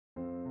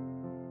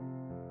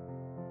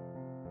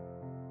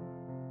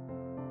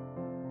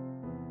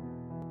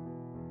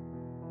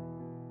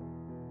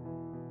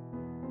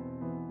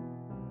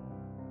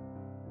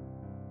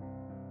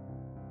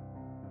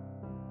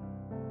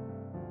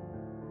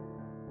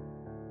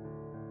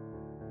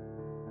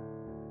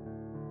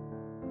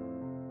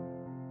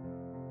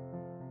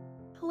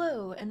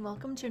Hello, and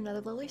welcome to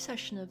another lovely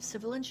session of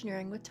Civil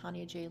Engineering with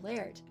Tanya J.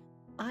 Laird.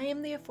 I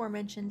am the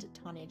aforementioned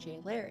Tanya J.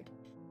 Laird.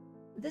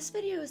 This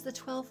video is the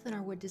 12th in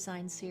our wood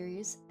design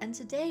series, and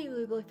today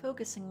we will be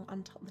focusing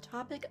on the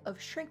topic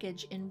of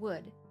shrinkage in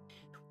wood.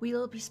 We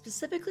will be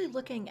specifically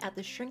looking at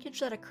the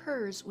shrinkage that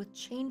occurs with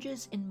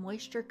changes in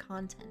moisture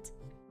content.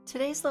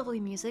 Today's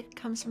lovely music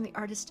comes from the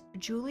artist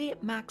Julie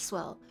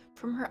Maxwell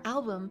from her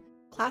album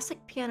Classic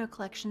Piano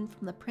Collection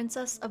from the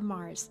Princess of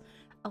Mars.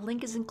 A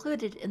link is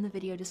included in the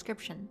video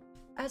description.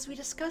 As we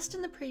discussed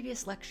in the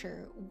previous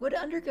lecture, wood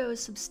undergoes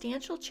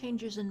substantial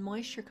changes in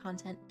moisture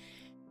content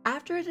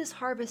after it is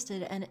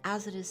harvested and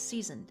as it is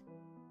seasoned.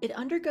 It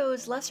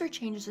undergoes lesser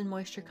changes in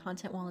moisture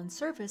content while in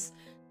service,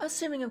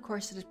 assuming of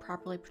course it is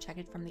properly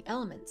protected from the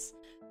elements.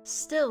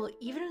 Still,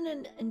 even in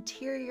an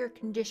interior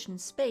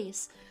conditioned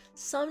space,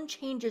 some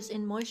changes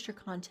in moisture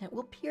content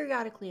will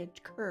periodically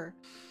occur,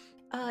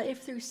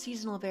 if through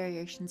seasonal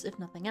variations if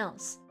nothing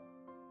else.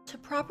 To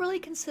properly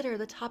consider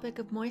the topic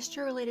of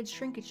moisture-related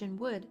shrinkage in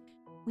wood,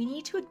 we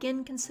need to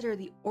again consider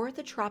the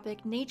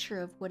orthotropic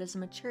nature of wood as a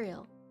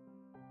material.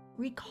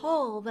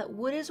 Recall that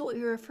wood is what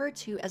we refer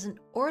to as an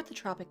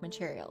orthotropic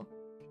material.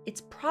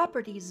 Its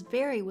properties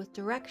vary with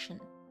direction.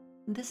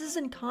 This is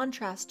in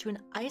contrast to an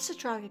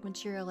isotropic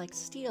material like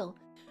steel,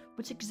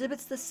 which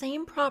exhibits the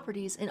same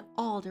properties in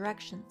all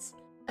directions.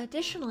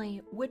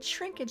 Additionally, wood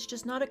shrinkage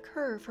does not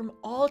occur from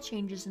all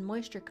changes in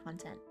moisture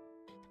content.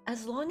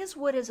 As long as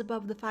wood is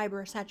above the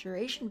fiber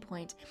saturation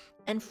point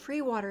and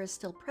free water is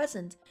still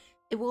present,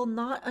 it will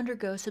not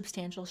undergo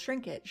substantial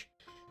shrinkage.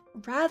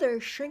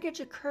 Rather, shrinkage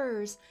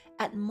occurs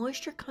at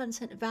moisture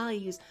content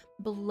values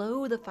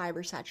below the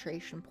fiber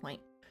saturation point,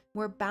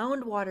 where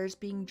bound water is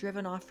being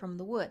driven off from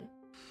the wood.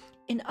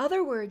 In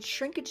other words,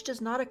 shrinkage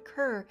does not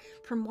occur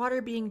from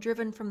water being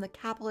driven from the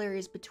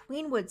capillaries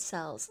between wood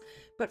cells,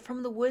 but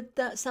from the wood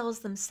cells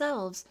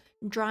themselves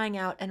drying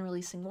out and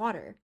releasing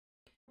water.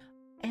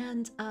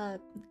 And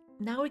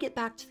now we get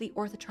back to the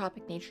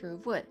orthotropic nature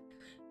of wood.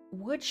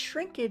 Wood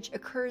shrinkage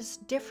occurs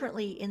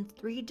differently in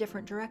three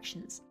different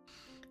directions.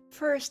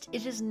 First,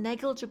 it is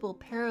negligible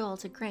parallel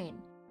to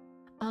grain.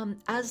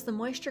 As the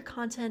moisture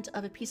content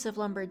of a piece of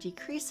lumber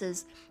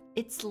decreases,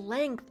 its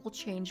length will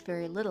change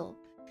very little.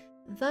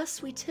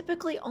 Thus, we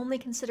typically only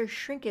consider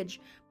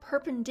shrinkage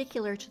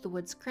perpendicular to the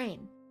wood's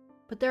grain.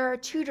 But there are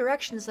two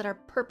directions that are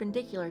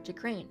perpendicular to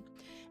grain,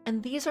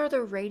 and these are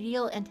the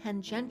radial and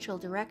tangential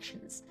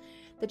directions.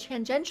 The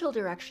tangential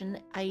direction,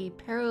 i.e.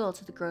 parallel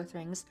to the growth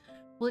rings,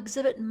 will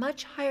exhibit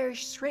much higher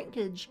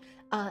shrinkage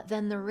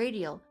than the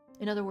radial,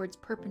 in other words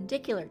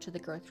perpendicular to the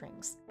growth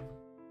rings.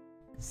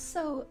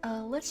 So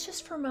let's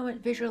just for a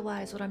moment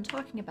visualize what I'm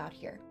talking about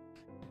here.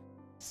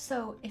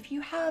 So if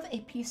you have a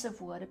piece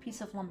of wood, a piece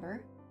of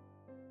lumber,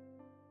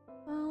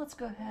 let's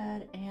go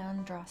ahead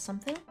and draw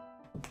something.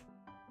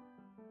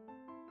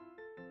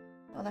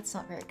 Oh, that's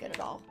not very good at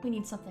all. We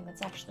need something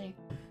that's actually,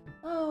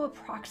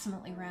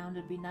 approximately round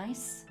would be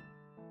nice.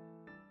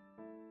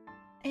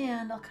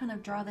 And I'll kind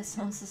of draw this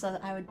almost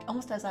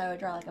as I would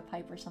draw like a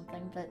pipe or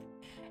something, but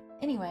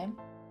anyway.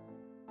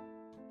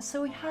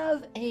 So we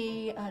have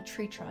a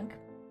tree trunk,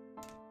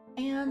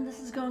 and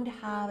this is going to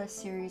have a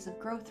series of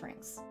growth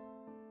rings.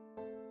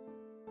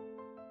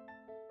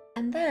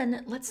 And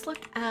then let's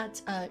look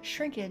at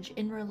shrinkage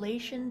in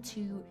relation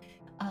to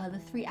the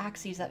three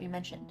axes that we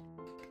mentioned.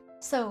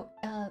 So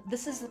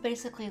this is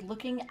basically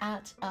looking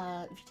at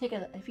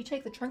if you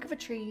take the trunk of a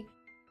tree,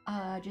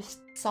 just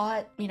saw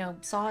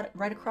it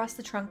right across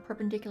the trunk,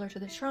 perpendicular to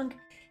the trunk,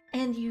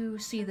 and you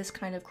see this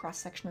kind of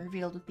cross-section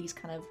revealed with these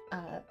kind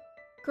of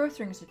growth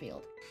rings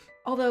revealed.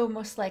 Although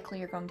most likely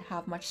you're going to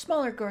have much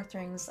smaller growth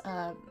rings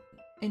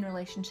in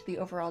relation to the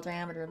overall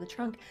diameter of the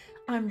trunk.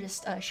 I'm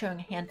just showing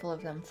a handful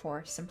of them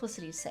for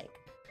simplicity's sake.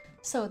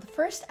 So the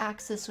first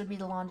axis would be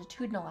the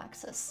longitudinal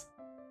axis.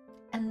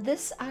 And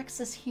this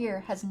axis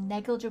here has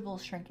negligible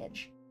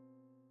shrinkage.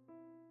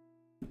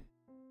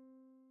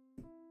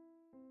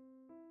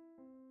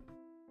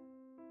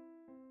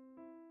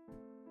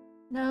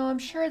 Now, I'm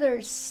sure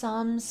there's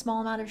some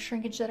small amount of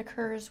shrinkage that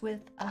occurs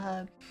with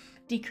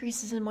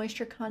decreases in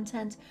moisture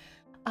content,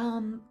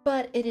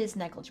 but it is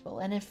negligible.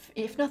 And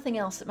if nothing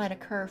else, it might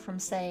occur from,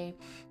 say,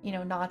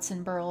 knots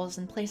and burls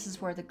and places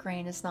where the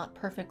grain is not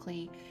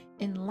perfectly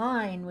in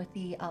line with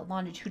the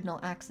longitudinal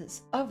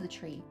axis of the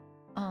tree.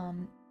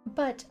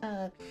 But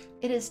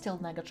it is still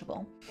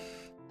negligible.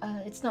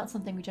 It's not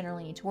something we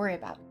generally need to worry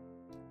about.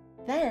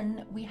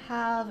 Then we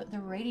have the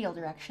radial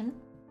direction.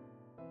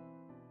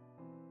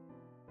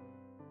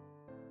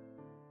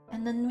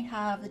 And then we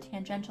have the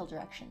tangential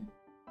direction.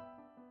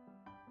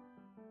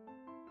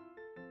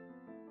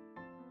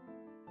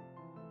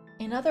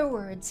 In other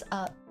words,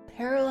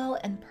 parallel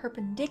and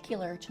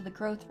perpendicular to the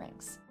growth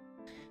rings.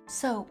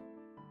 So,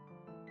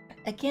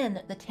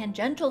 again, the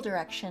tangential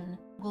direction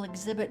will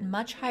exhibit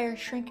much higher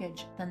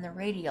shrinkage than the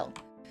radial.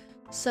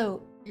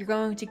 So, you're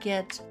going to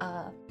get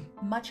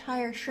much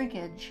higher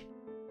shrinkage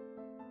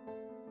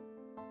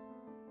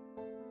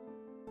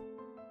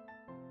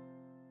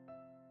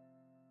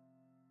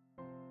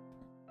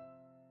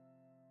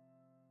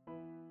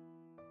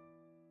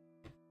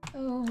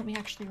Oh, let me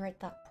actually write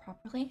that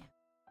properly.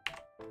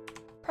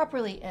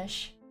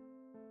 Properly-ish.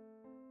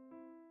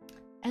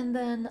 And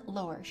then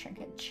lower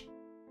shrinkage.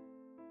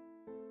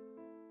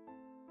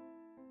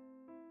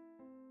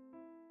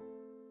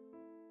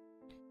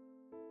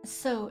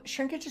 So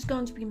shrinkage is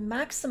going to be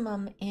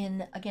maximum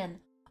in, again,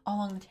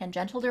 along the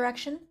tangential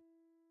direction.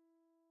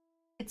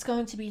 It's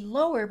going to be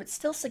lower, but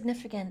still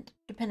significant,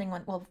 depending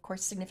on, well, of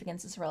course,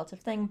 significance is a relative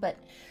thing, but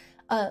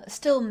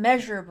still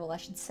measurable, I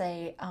should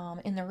say,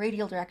 in the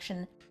radial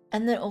direction,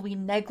 and then it will be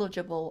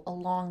negligible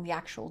along the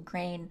actual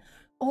grain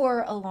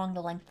or along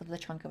the length of the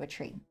trunk of a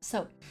tree.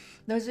 So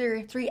those are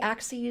your three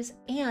axes,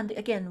 and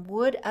again,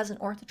 wood as an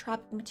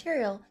orthotropic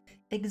material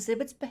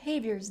exhibits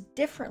behaviors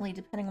differently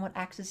depending on what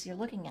axis you're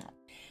looking at.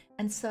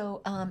 And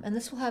so, and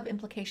this will have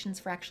implications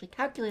for actually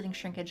calculating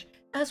shrinkage,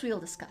 as we'll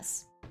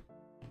discuss.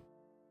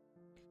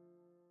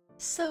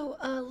 So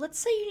let's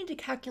say you need to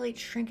calculate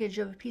shrinkage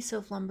of a piece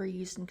of lumber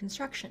used in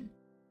construction.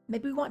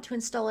 Maybe we want to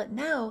install it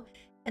now,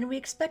 and we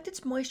expect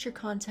its moisture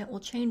content will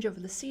change over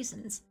the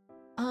seasons.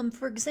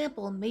 For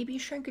example, maybe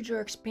shrinkage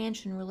or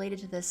expansion related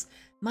to this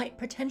might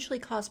potentially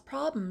cause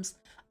problems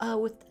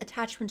with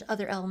attachment to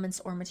other elements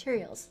or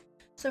materials.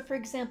 So for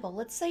example,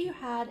 let's say you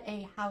had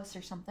a house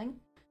or something,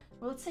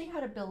 or let's say you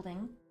had a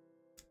building,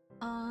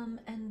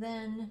 and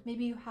then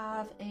maybe you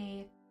have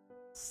a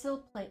sill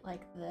plate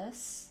like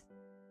this.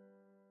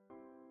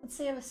 Let's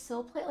say you have a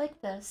sill plate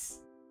like this,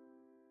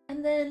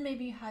 and then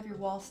maybe you have your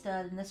wall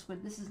stud, and this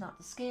is not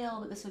to scale,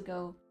 but this would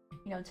go,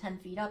 10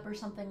 feet up or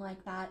something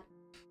like that.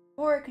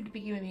 Or it could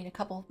be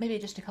maybe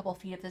just a couple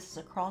feet if this is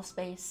a crawl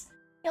space.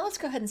 Yeah, let's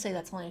go ahead and say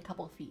that's only a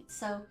couple of feet.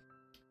 So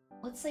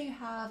let's say you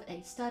have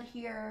a stud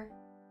here,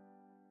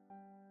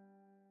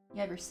 you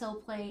have your sill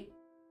plate,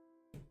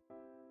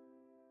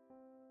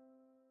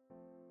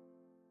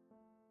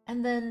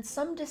 and then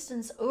some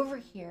distance over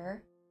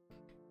here,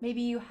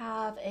 maybe you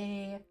have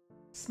a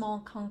small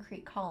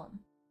concrete column.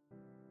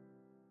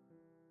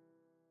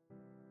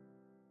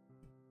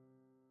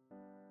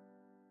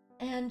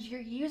 And you're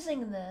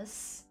using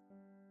this,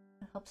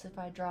 it helps if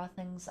I draw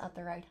things at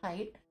the right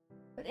height.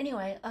 But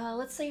anyway,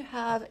 let's say you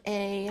have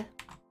let's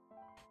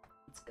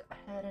go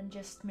ahead and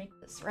just make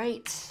this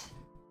right.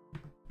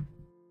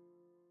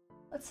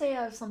 Let's say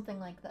I have something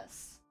like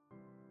this.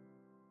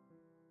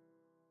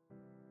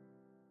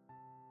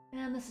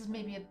 And this is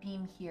maybe a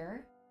beam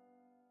here.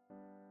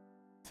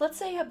 So let's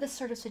say you have this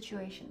sort of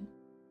situation.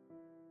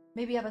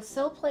 Maybe you have a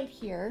sill plate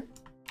here.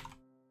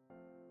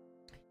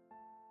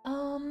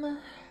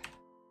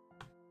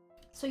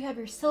 So you have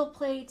your sill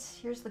plate,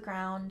 here's the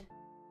ground,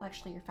 well,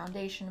 actually your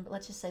foundation, but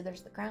let's just say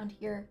there's the ground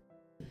here.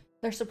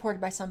 They're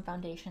supported by some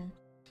foundation.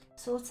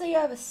 So let's say you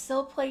have a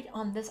sill plate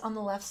on the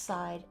left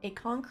side, a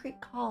concrete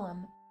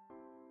column,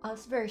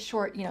 it's a very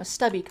short,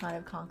 stubby kind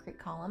of concrete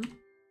column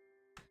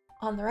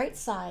on the right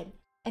side,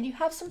 and you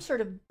have some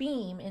sort of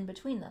beam in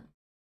between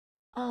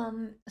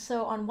them.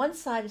 So on one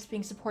side it's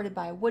being supported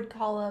by a wood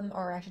column,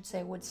 or I should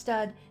say a wood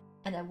stud,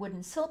 and a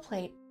wooden sill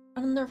plate,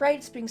 and on the right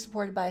it's being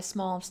supported by a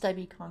small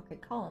stubby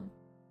concrete column.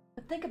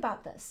 But think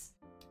about this.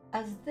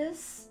 As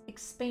this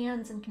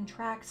expands and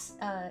contracts,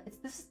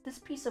 this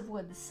piece of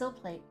wood, the sill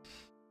plate,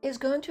 is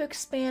going to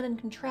expand and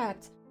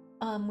contract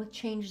with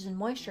changes in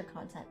moisture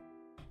content.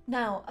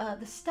 Now,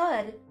 the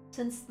stud,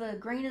 since the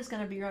grain is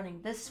going to be running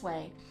this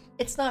way,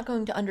 it's not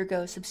going to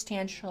undergo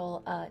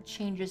substantial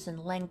changes in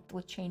length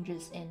with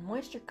changes in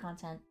moisture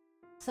content.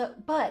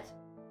 But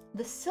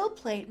the sill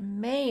plate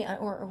may,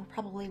 or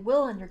probably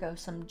will undergo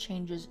some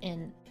changes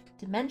in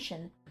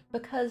dimension,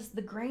 because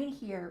the grain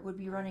here would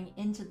be running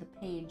into the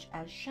page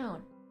as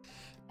shown.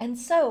 And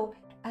so,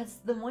 as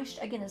the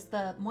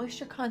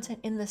moisture content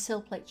in the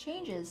sill plate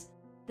changes,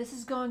 this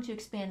is going to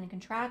expand and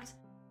contract,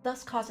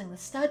 thus causing the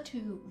stud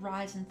to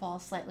rise and fall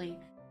slightly,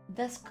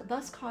 thus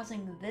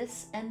causing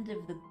this end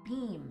of the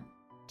beam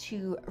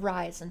to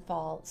rise and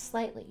fall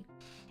slightly.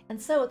 And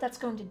so what that's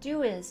going to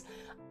do is,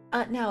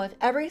 now if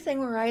everything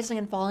were rising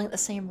and falling at the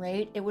same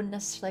rate, it wouldn't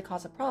necessarily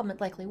cause a problem, it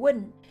likely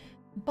wouldn't.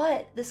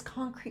 But this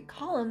concrete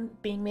column,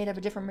 being made of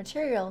a different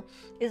material,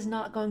 is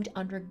not going to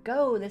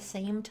undergo the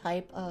same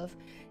type of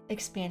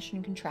expansion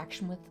and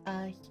contraction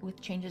with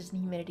changes in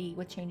humidity,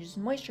 with changes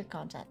in moisture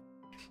content.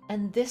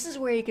 And this is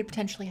where you could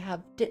potentially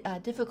have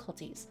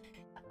difficulties.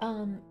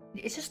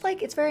 It's just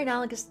like, it's very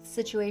analogous to the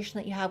situation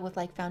that you have with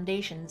like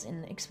foundations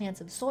in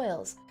expansive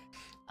soils.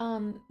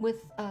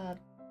 With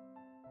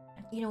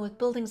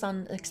buildings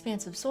on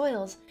expansive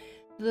soils,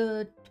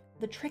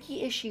 the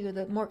tricky issue,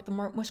 the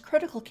most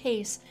critical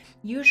case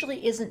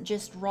usually isn't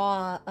just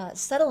raw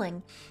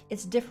settling,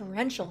 it's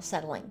differential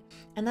settling.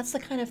 And that's the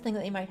kind of thing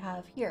that they might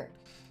have here.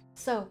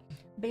 So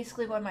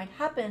basically what might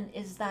happen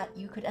is that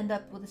you could end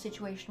up with a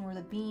situation where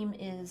the beam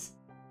is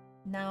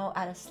now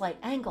at a slight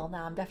angle.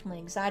 Now I'm definitely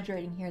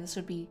exaggerating here. This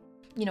would be,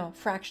 a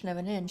fraction of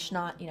an inch,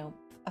 not,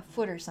 a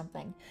foot or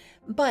something.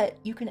 But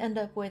you can end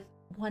up with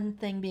one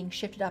thing being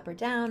shifted up or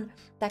down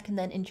that can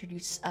then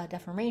introduce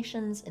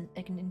deformations, and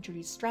it can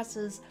introduce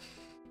stresses,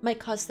 might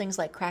cause things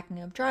like cracking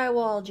of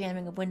drywall,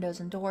 jamming of windows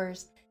and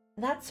doors,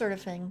 that sort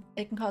of thing.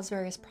 It can cause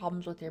various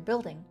problems with your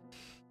building.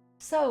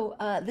 So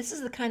this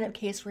is the kind of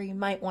case where you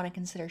might want to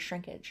consider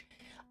shrinkage.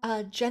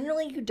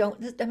 Generally, you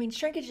don't, I mean,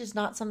 shrinkage is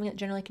not something that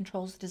generally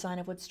controls the design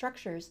of wood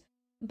structures,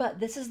 but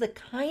this is the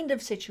kind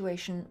of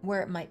situation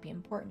where it might be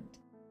important.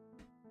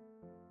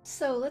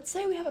 So let's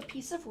say we have a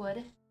piece of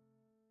wood,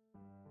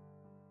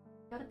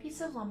 got a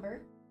piece of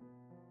lumber,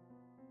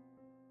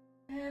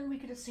 and we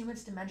could assume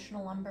it's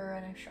dimensional lumber,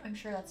 and I'm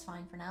sure that's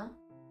fine for now.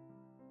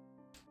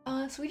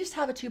 So we just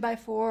have a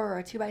 2x4 or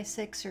a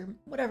 2x6 or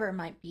whatever it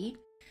might be.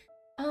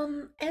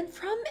 And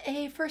from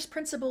a first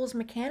principles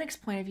mechanics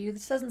point of view,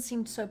 this doesn't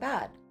seem so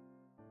bad.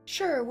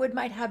 Sure, wood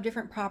might have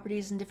different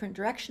properties in different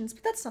directions,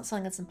 but that's not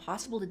something that's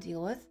impossible to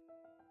deal with.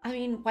 I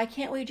mean, why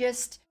can't we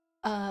just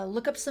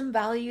look up some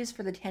values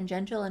for the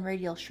tangential and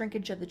radial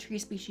shrinkage of the tree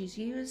species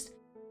used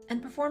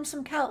and perform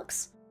some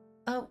calcs?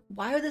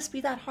 Why would this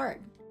be that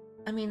hard?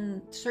 I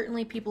mean,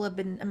 certainly people have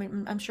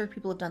been, I'm sure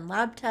people have done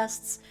lab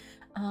tests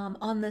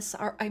on this.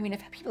 I mean,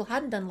 if people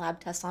hadn't done lab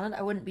tests on it,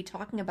 I wouldn't be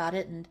talking about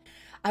it, and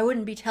I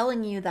wouldn't be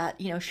telling you that,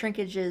 you know,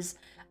 shrinkage is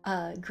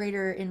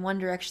greater in one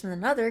direction than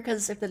another,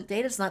 because if the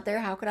data's not there,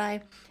 how could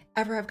I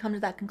ever have come to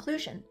that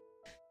conclusion?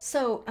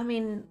 So, I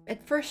mean,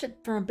 at first,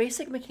 from a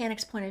basic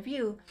mechanics point of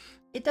view,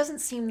 it doesn't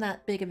seem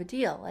that big of a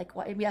deal. Like,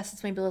 yes,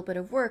 it's maybe a little bit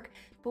of work,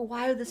 but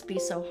why would this be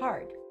so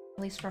hard?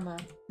 At least from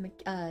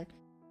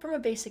a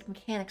basic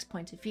mechanics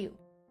point of view.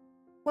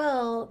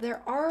 Well,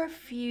 there are a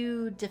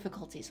few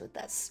difficulties with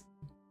this.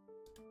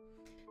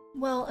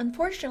 Well,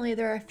 unfortunately,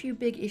 there are a few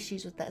big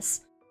issues with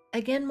this.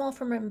 Again, while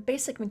from a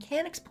basic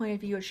mechanics point of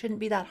view, it shouldn't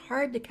be that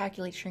hard to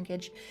calculate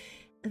shrinkage,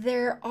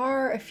 there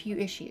are a few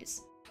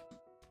issues.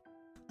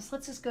 So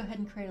let's just go ahead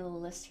and create a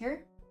little list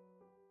here.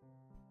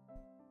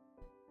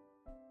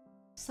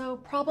 So,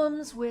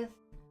 problems with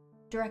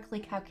directly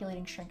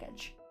calculating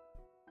shrinkage.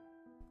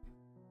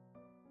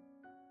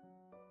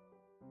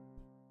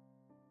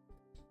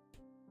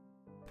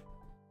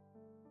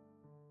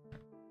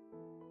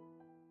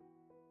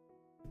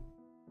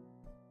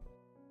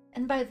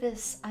 And by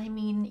this, I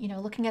mean, you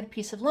know, looking at a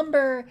piece of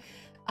lumber,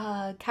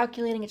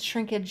 calculating its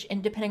shrinkage,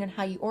 and depending on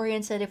how you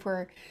orient it, if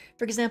we're,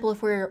 for example,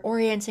 if we're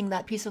orienting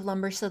that piece of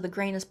lumber so the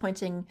grain is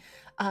pointing,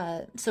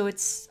 so it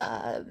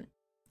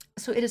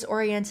is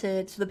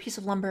oriented, so the piece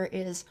of lumber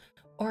is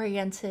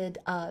oriented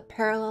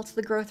parallel to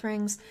the growth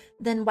rings,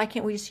 then why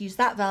can't we just use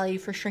that value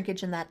for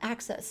shrinkage in that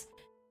axis?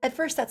 At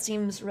first, that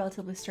seems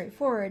relatively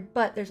straightforward,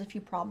 but there's a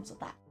few problems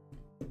with that.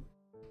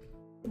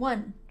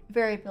 1.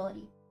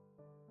 Variability.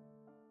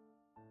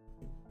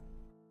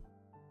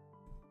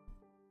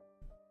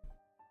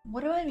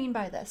 What do I mean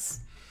by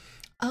this?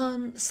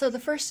 So the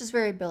first is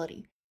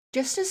variability.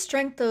 Just as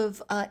strength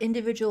of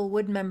individual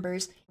wood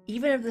members,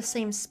 even of the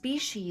same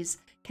species,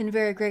 can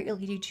vary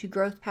greatly due to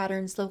growth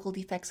patterns, local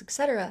defects,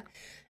 etc.,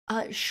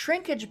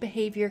 shrinkage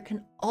behavior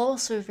can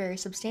also vary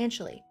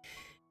substantially.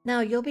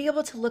 Now, you'll be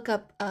able to look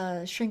up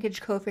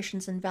shrinkage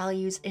coefficients and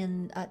values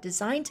in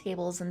design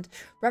tables and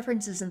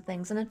references and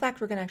things, and in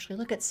fact, we're going to actually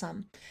look at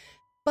some.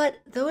 But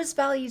those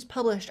values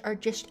published are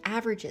just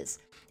averages,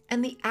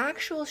 and the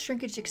actual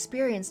shrinkage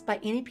experienced by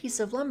any piece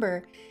of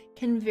lumber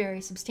can vary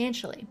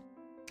substantially.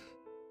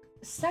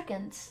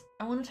 Second,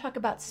 I want to talk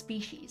about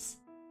species.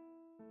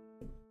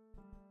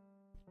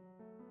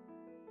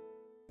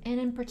 And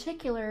in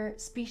particular,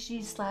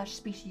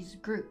 species/species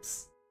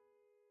groups.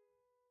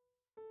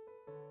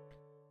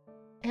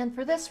 And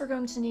for this, we're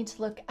going to need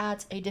to look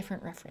at a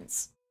different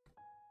reference.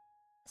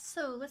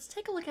 So let's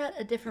take a look at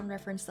a different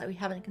reference that we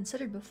haven't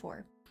considered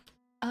before.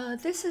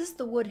 This is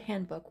the Wood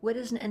Handbook. Wood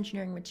is an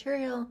engineering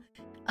material.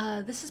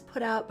 This is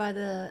put out by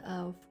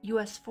the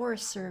U.S.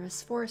 Forest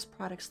Service Forest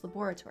Products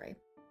Laboratory.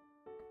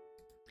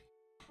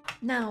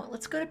 Now,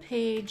 let's go to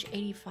page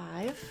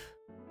 85.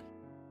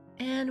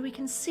 And we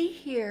can see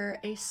here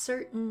a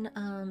certain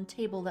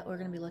table that we're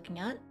going to be looking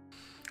at.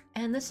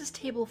 And this is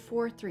table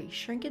 4.3,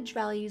 shrinkage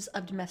values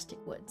of domestic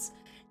woods.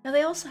 Now,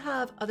 they also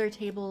have other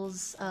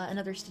tables and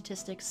other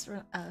statistics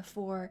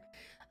for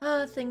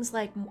things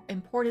like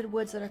imported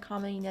woods that are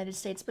common in the United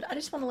States, but I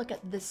just want to look at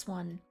this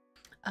one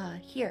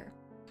here.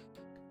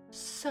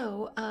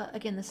 So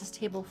again, this is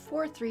table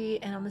 4.3,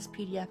 and on this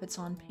PDF it's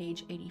on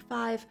page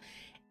 85,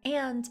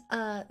 and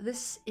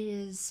this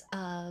is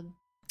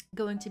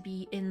going to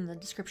be in the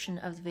description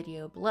of the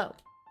video below.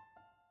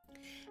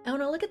 I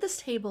want to look at this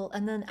table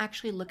and then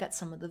actually look at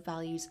some of the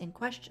values in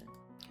question.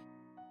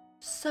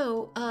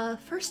 So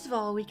first of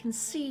all, we can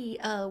see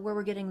where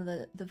we're getting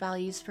the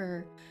values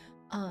for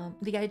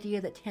the idea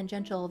that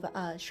tangential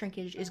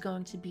shrinkage is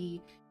going to be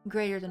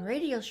greater than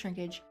radial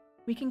shrinkage.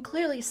 We can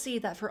clearly see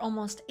that for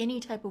almost any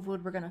type of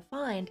wood we're going to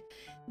find,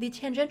 the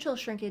tangential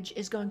shrinkage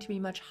is going to be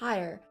much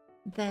higher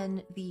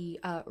than the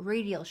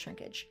radial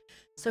shrinkage.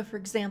 So for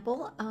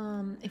example,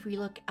 if we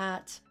look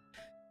at,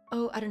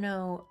 I don't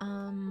know,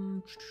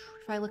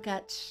 if I look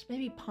at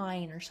maybe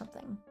pine or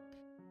something.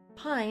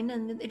 Pine,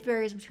 and it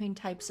varies between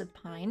types of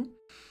pine.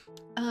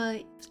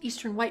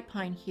 Eastern white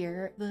pine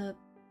here,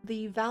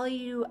 the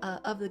value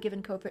of the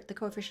given the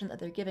coefficient that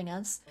they're giving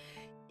us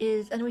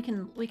is, and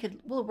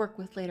we'll work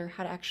with later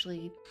how to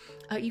actually,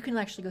 you can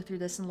actually go through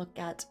this and look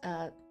at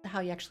how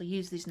you actually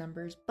use these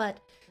numbers,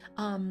 but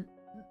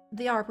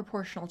they are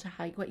proportional to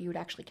what you would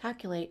actually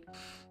calculate.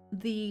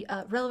 The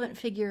relevant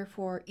figure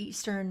for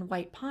eastern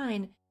white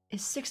pine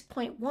is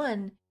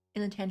 6.1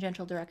 in the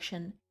tangential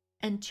direction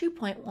and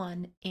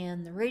 2.1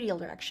 in the radial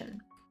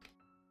direction.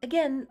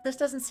 Again, this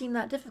doesn't seem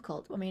that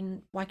difficult. I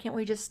mean, why can't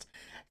we just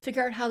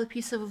figure out how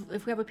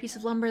if we have a piece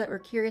of lumber that we're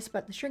curious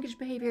about the shrinkage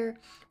behavior,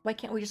 why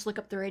can't we just look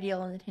up the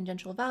radial and the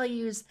tangential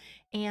values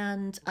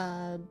and,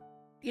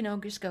 you know,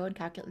 just go and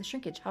calculate the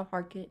shrinkage? How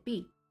hard can it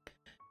be?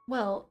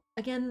 Well,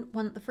 again,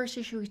 the first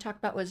issue we talked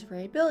about was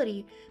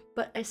variability,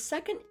 but a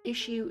second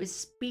issue is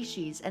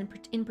species, and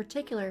in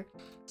particular,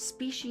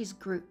 species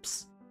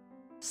groups.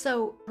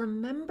 So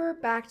remember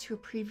back to a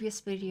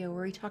previous video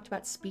where we talked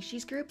about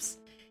species groups,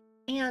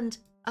 and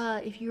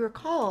if you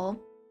recall,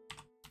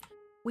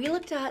 we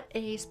looked at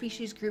a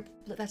species group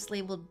that's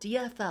labeled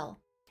DFL,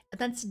 and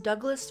that's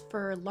Douglas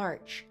fir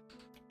larch.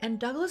 And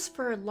Douglas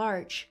fir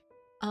larch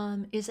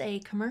is a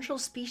commercial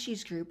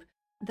species group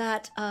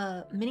that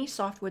many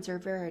softwoods are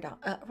varied on.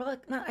 Well,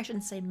 I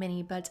shouldn't say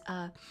many, but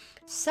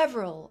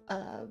several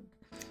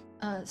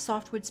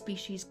softwood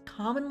species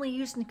commonly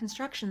used in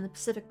construction in the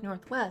Pacific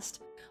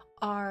Northwest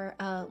are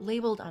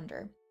labeled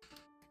under.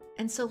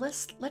 And so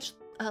let's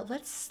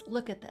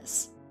look at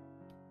this.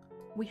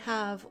 We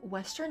have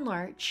western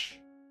larch,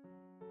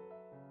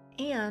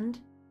 and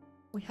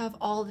we have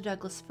all the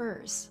Douglas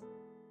firs.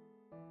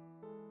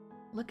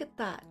 Look at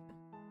that.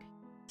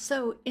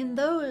 So in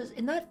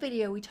that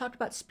video, we talked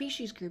about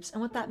species groups,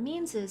 and what that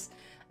means is,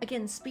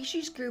 again,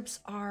 species groups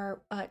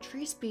are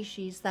tree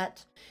species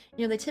that,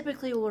 you know, they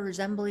typically will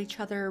resemble each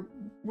other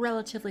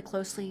relatively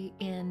closely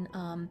in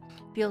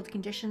field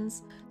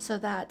conditions, so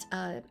that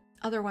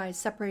otherwise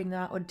separating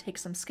them out would take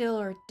some skill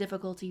or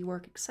difficulty,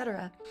 work,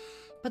 etc.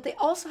 But they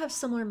also have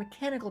similar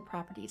mechanical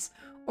properties,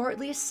 or at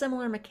least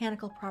similar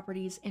mechanical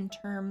properties in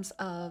terms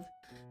of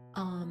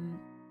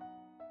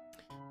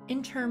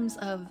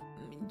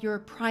your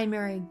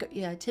primary,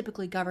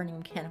 typically governing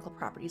mechanical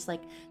properties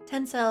like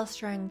tensile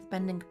strength,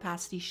 bending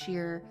capacity,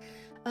 shear,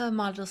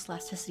 modulus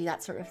elasticity,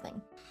 that sort of thing.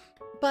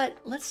 But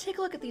let's take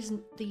a look at these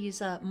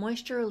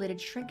moisture-related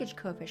shrinkage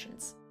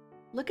coefficients.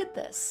 Look at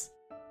this.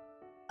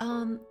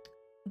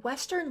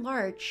 Western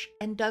larch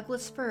and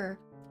Douglas fir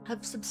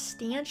have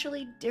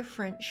substantially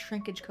different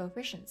shrinkage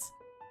coefficients.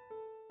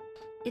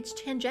 Its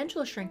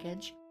tangential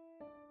shrinkage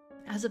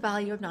has a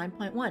value of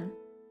 9.1,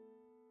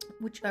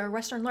 which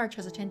Western larch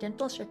has a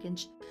tangential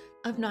shrinkage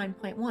of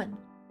 9.1,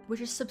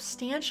 which is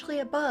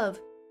substantially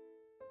above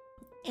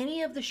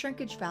any of the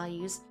shrinkage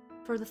values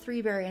for the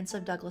three variants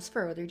of Douglas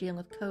fir, whether you're dealing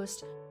with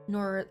coast,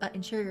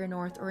 interior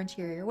north, or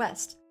interior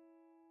west.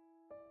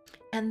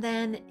 And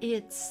then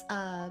its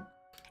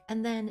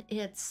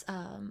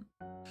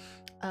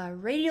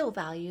radial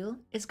value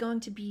is going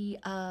to be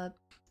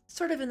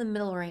sort of in the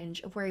middle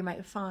range of where you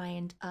might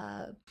find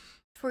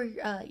for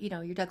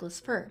your Douglas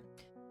fir.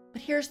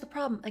 But here's the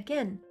problem.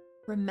 Again,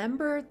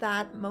 remember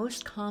that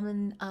most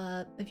common,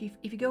 if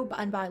you go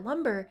and buy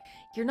lumber,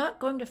 you're not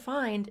going to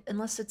find,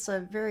 unless it's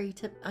a very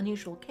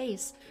unusual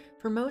case,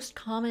 for most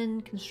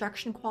common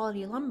construction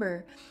quality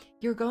lumber,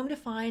 you're going to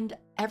find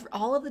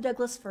all of the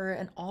Douglas fir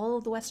and all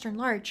of the western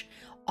larch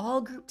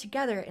all grouped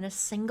together in a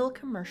single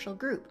commercial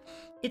group.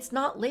 It's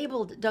not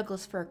labeled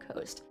Douglas fir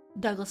coast,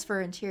 Douglas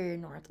fir interior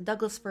north,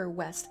 Douglas fir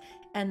west,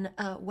 and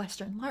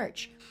western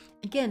larch.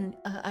 Again,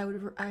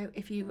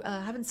 if you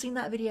haven't seen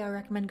that video, I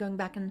recommend going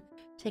back and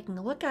taking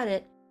a look at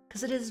it,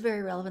 because it is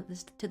very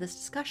relevant to this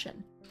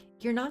discussion.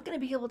 You're not going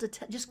to be able to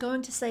just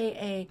going to say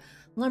a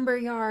lumber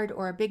yard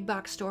or a big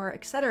box store,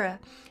 etc.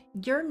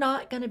 You're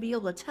not going to be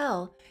able to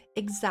tell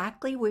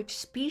exactly which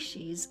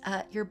species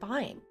you're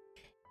buying.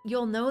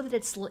 You'll know that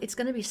it's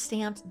going to be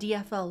stamped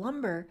DFL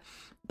lumber,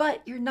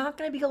 but you're not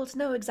going to be able to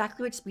know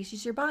exactly which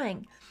species you're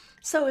buying.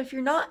 So if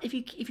you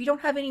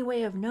don't have any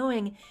way of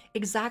knowing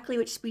exactly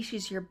which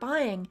species you're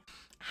buying,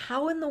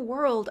 how in the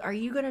world are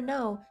you going to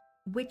know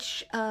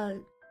which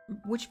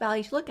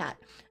value to look at?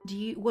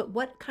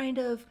 What kind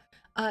of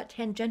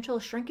tangential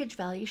shrinkage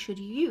value should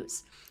you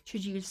use?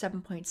 Should you use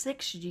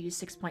 7.6? Should you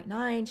use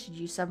 6.9? Should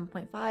you use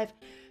 7.5?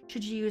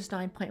 Should you use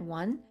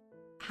 9.1?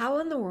 How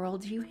in the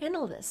world do you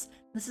handle this?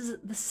 This is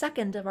the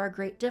second of our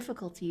great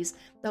difficulties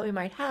that we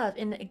might have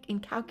in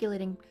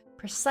calculating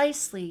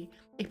precisely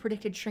a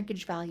predicted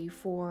shrinkage value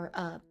for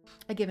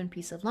a given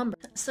piece of lumber.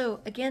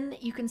 So again,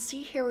 you can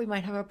see here we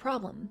might have a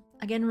problem.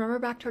 Again, remember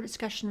back to our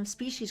discussion of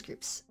species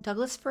groups.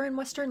 Douglas fir and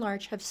western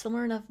larch have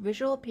similar enough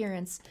visual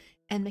appearance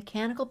and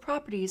mechanical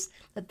properties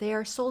that they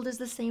are sold as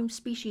the same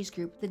species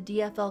group, the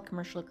DFL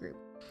commercial group.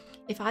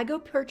 If I go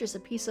purchase a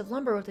piece of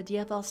lumber with a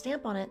DFL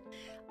stamp on it,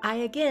 I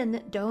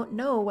again don't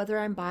know whether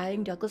I'm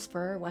buying Douglas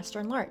fir or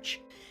western larch.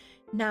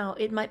 Now,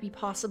 it might be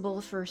possible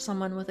for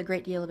someone with a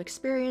great deal of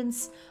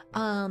experience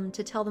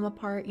to tell them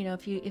apart. You know,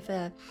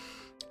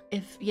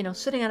 if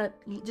sitting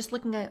at just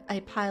looking at a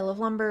pile of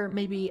lumber,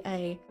 maybe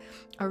a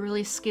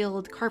really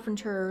skilled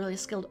carpenter or a really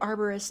skilled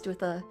arborist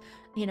with a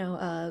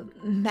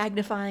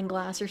magnifying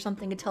glass or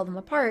something to tell them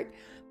apart.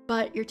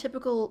 But your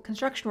typical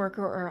construction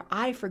worker, or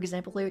I, for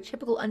example, your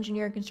typical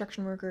engineer,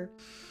 construction worker,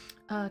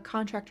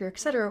 contractor,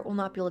 etc., will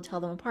not be able to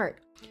tell them apart.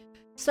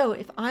 So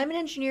if I'm an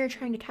engineer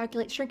trying to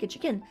calculate shrinkage,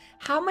 again,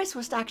 how am I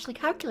supposed to actually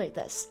calculate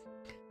this?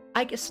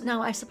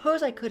 I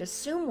suppose I could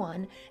assume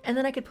one, and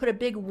then I could put a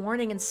big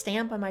warning and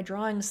stamp on my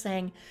drawing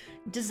saying,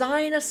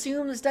 design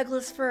assumes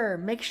Douglas fir,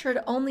 make sure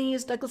to only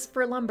use Douglas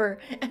fir lumber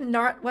and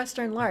not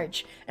Western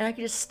larch. And I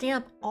could just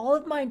stamp all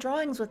of my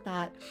drawings with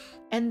that.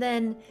 And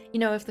then,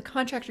 if the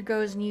contractor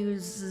goes and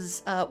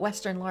uses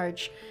Western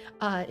larch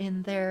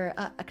in their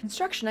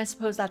construction, I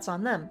suppose that's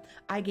on them.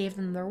 I gave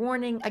them their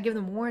warning. I give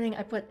them warning.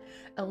 I put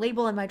a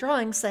label on my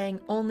drawing saying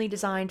only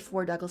designed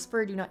for Douglas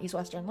fir, do not use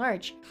Western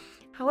larch.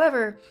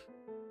 However,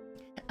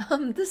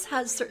 this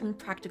has certain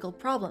practical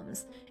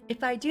problems.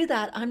 If I do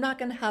that, I'm not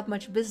going to have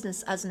much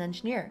business as an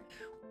engineer.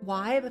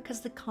 Why?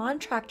 Because the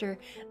contractor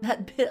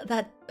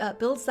that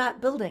builds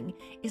that building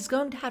is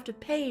going to have to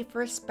pay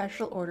for a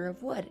special order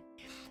of wood.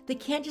 They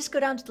can't just go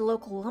down to the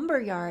local lumber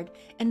yard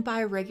and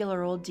buy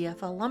regular old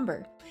DFL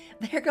lumber.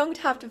 They're going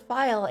to have to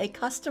file a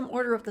custom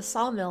order with the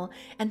sawmill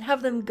and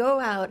have them go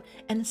out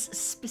and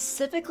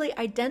specifically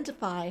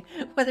identify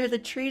whether the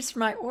trees for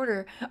my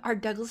order are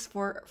Douglas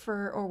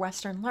fir or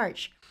Western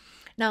larch.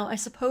 Now, I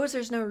suppose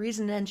there's no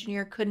reason an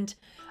engineer couldn't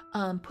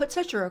put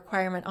such a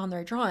requirement on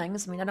their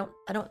drawings. I mean,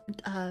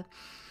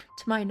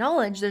 to my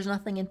knowledge, there's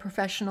nothing in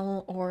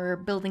professional or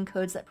building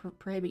codes that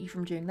prohibit you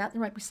from doing that. There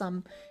might be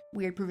some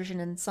weird provision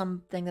in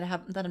something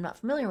that I'm not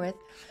familiar with.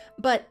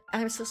 But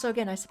so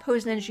again, I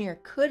suppose an engineer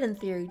could, in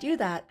theory, do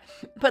that,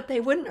 but they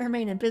wouldn't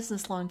remain in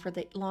business long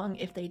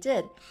if they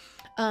did.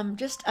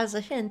 Just as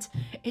a hint,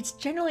 it's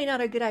generally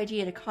not a good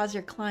idea to cause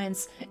your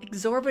clients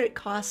exorbitant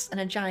costs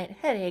and a giant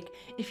headache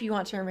if you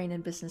want to remain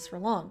in business for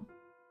long.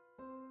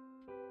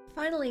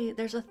 Finally,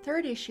 there's a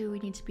third issue we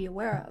need to be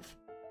aware of.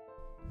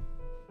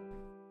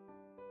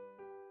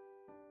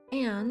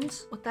 And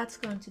what that's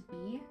going to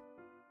be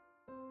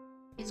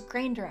is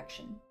grain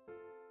direction.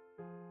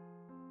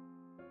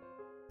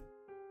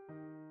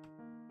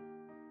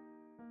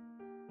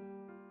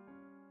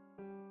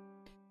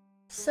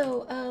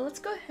 So let's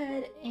go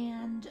ahead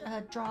and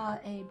draw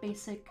a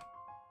basic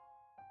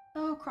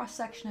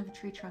cross-section of a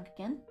tree trunk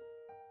again.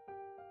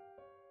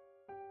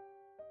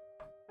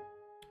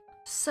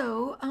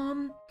 So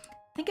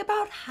think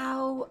about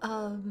how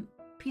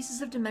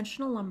pieces of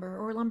dimensional lumber,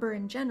 or lumber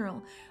in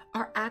general,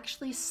 are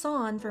actually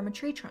sawn from a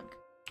tree trunk.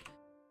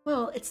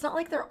 Well, it's not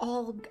like they're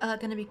all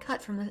going to be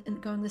cut from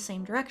going the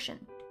same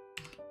direction.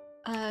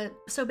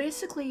 So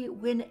basically,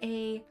 when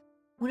a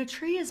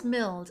tree is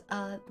milled,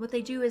 what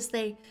they do is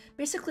they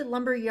basically,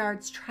 lumber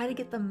yards try to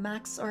get the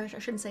or I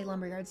shouldn't say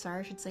lumber yards, sorry,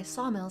 I should say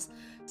sawmills.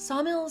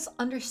 Sawmills,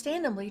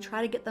 understandably,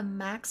 try to get the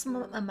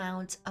maximum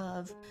amount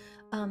of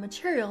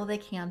material they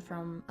can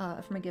from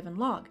a given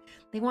log.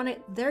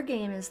 Their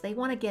game is they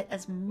want to get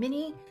as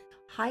many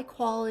high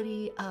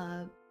quality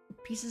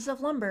pieces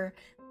of lumber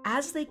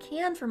as they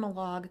can from a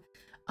log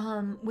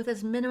with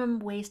as minimum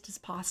waste as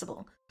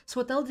possible. So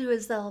what they'll do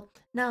is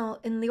now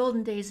in the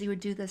olden days you would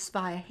do this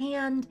by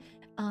hand,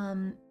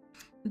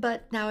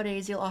 but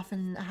nowadays you'll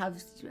often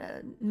have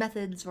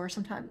methods or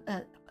sometimes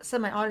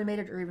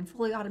semi-automated or even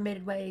fully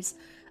automated ways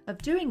of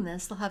doing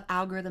this. They'll have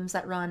algorithms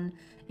that run,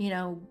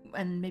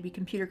 and maybe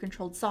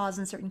computer-controlled saws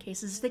in certain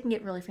cases. They can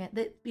get really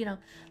fancy.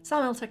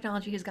 Sawmill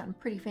technology has gotten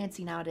pretty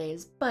fancy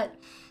nowadays. But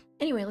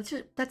anyway,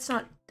 that's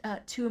not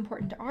too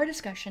important to our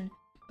discussion.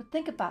 But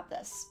think about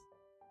this.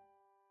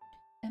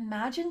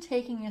 Imagine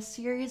taking a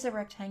series of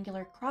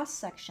rectangular cross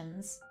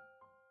sections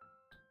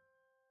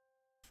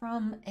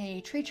from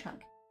a tree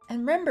trunk. And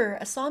remember,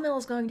 a sawmill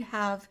is going to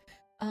have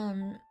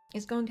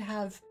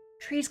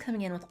trees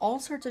coming in with all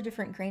sorts of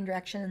different grain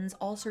directions,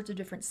 all sorts of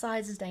different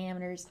sizes,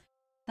 diameters,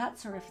 that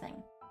sort of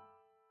thing.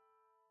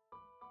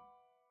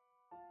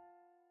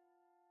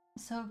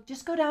 So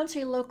just go down to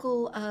your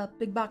local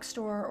big box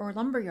store or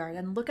lumber yard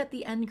and look at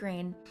the end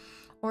grain,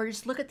 or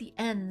just look at the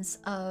ends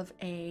of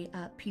a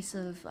piece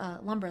of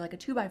lumber, like a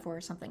 2x4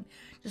 or something.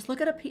 Just look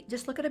at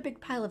a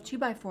big pile of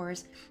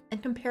 2x4s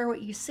and compare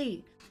what you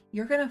see.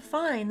 You're gonna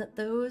find that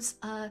those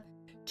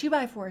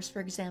 2x4s,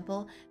 for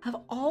example, have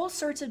all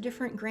sorts of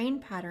different grain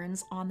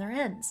patterns on their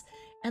ends.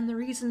 And the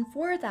reason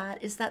for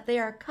that is that they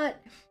are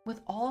cut with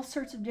all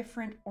sorts of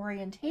different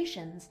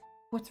orientations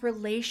with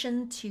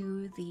relation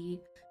to the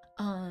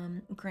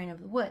grain of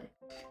the wood.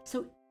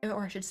 So,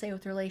 or I should say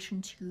with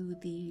relation to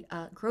the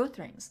growth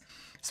rings.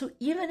 So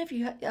even if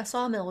a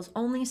sawmill was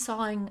only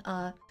sawing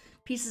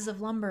pieces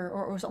of lumber,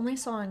 or was only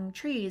sawing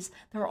trees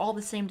that were all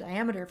the same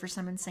diameter for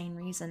some insane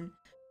reason,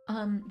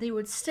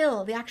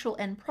 the actual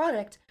end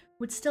product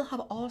would still have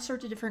all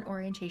sorts of different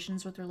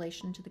orientations with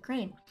relation to the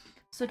grain.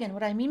 So again,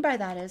 what I mean by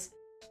that is,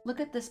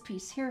 look at this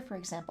piece here, for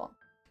example.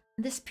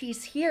 This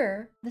piece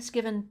here, this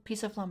given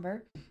piece of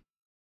lumber,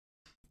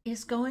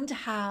 is going to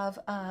have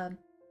the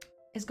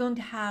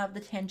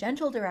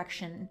tangential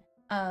direction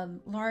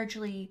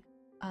largely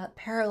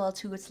parallel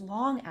to its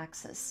long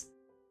axis.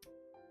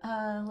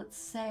 Let's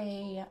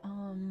say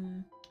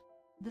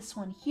this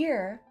one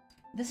here,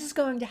 this is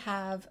going to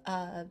have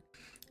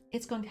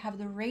it's going to have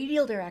the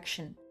radial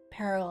direction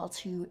parallel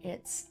to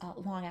its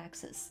long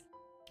axis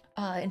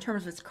in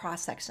terms of its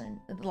cross section,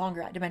 the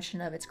longer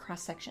dimension of its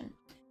cross section.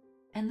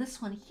 And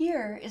this one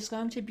here is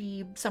going to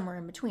be somewhere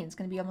in between. It's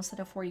going to be almost at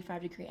a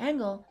 45-degree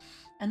angle,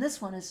 and this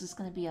one is just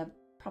going to be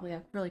probably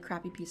a really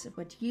crappy piece of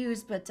wood to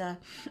use. But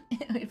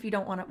if you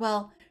don't want it,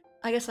 well,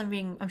 I guess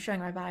I'm showing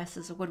my bias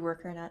as a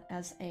woodworker, not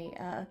as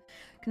a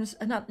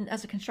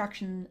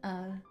construction,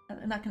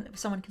 not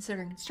someone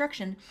considering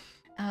construction.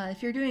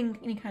 If you're doing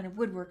any kind of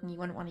woodworking, you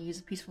wouldn't want to use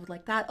a piece of wood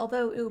like that,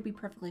 although it would be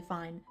perfectly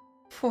fine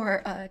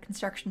for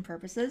construction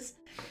purposes.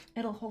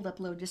 It'll hold up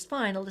load just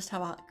fine. It'll just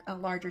have a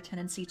larger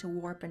tendency to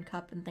warp and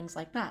cup and things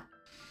like that.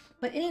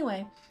 But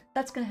anyway,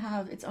 that's going to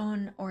have its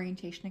own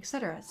orientation,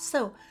 etc.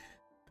 So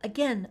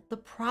again, the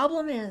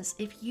problem is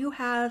if you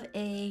have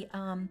a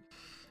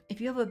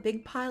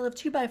big pile of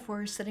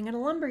 2x4s sitting in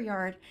a lumber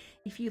yard,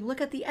 if you look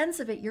at the ends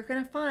of it, you're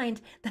going to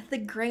find that the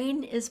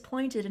grain is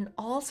pointed in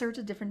all sorts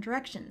of different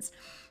directions.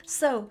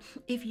 So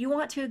if you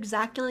want to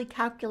exactly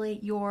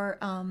calculate your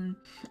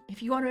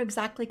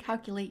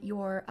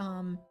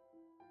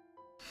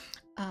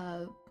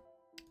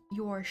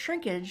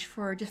shrinkage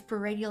for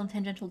radial and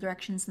tangential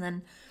directions, and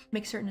then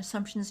make certain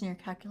assumptions in your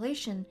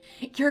calculation,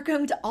 you're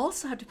going to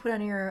also have to put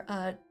on your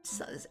have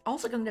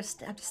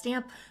to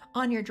stamp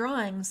on your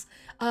drawings.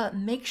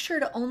 Make sure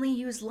to only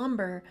use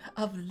lumber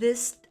of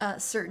this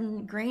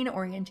certain grain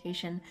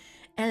orientation.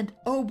 And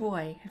oh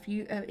boy,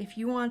 if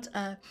you want,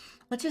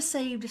 let's just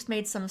say you've just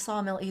made some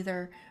sawmill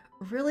either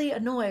really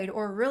annoyed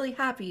or really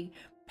happy.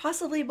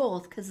 Possibly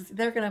both, because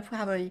they're going to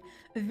have a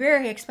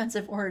very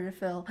expensive order to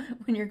fill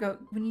when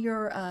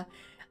your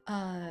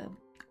owner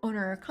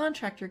or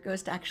contractor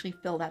goes to actually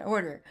fill that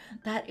order.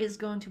 That is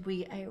going to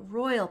be a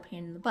royal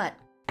pain in the butt.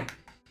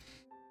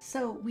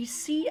 So we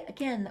see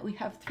again that we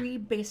have three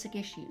basic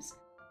issues,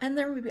 and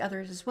there will be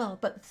others as well,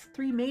 but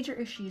three major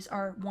issues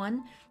are: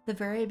 one, the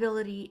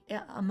variability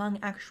among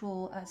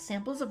actual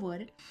samples of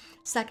wood.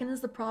 Second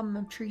is the problem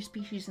of tree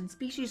species and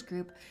species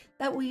group,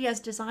 that we as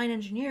design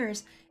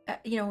engineers,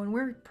 when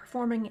we're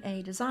performing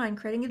a design,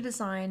 creating a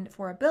design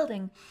for a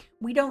building,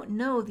 we don't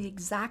know the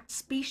exact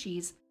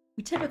species.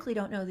 We typically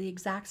don't know the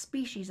exact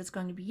species that's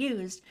going to be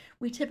used.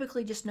 We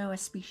typically just know a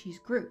species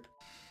group.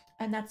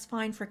 And that's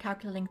fine for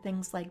calculating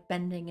things like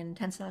bending and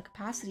tensile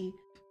capacity,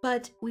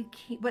 but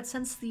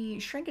since the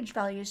shrinkage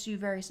values do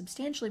vary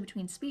substantially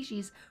between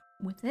species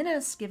within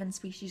a given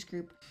species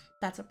group,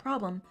 that's a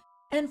problem.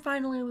 And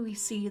finally, we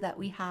see that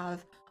we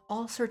have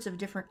all sorts of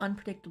different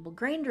unpredictable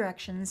grain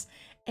directions,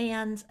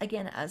 and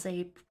again, as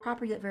a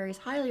property that varies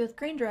highly with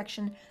grain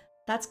direction,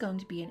 that's going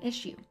to be an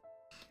issue.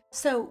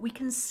 So we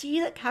can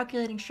see that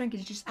calculating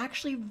shrinkage is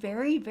actually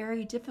very,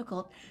 very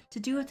difficult to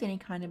do with any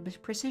kind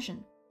of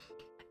precision.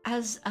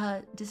 As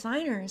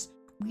designers,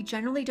 we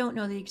generally don't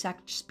know the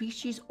exact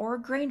species or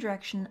grain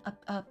direction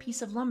a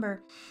piece of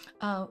lumber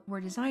we're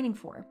designing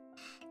for.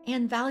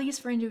 And values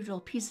for individual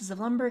pieces of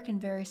lumber can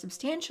vary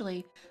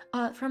substantially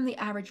from the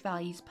average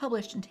values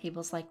published in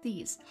tables like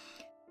these.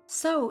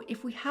 So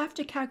if we have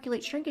to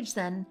calculate shrinkage,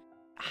 then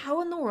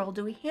how in the world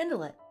do we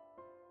handle it?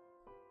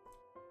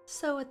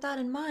 So with that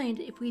in mind,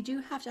 if we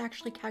do have to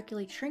actually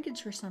calculate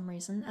shrinkage for some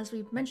reason, as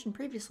we've mentioned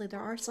previously,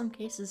 there are some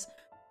cases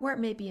where it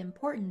may be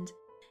important.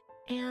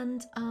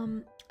 And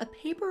a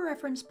paper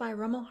referenced by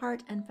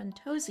Rummelhart and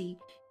Fantozzi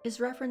is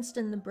referenced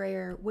in the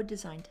Breyer wood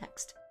design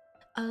text.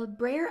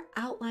 Breyer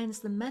outlines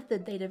the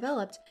method they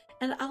developed,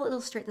 and I'll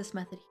illustrate this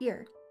method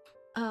here.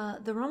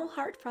 The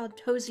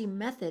Rummelhart-Fantozzi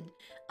method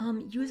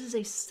uses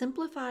a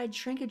simplified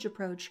shrinkage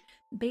approach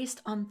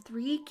based on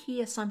three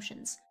key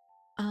assumptions.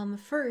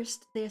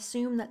 First, they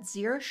assume that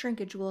zero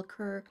shrinkage will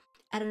occur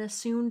at an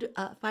assumed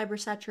fiber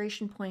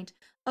saturation point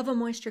of a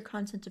moisture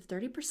content of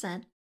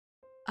 30%.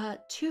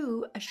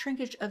 Two, a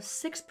shrinkage of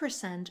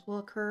 6% will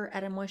occur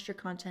at a moisture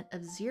content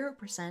of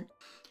 0%,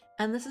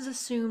 and this is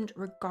assumed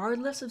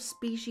regardless of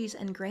species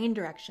and grain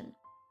direction.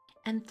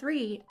 And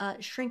three,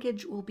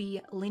 shrinkage will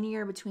be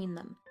linear between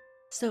them.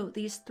 So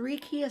these three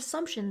key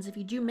assumptions, if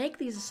you do make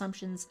these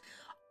assumptions,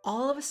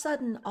 all of a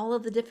sudden, all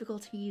of the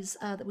difficulties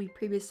that we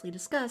previously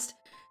discussed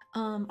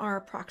are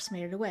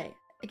approximated away.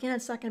 Again,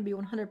 it's not going to be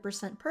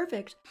 100%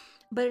 perfect,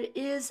 but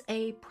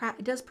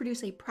it does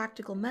produce a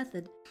practical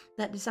method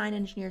that design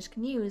engineers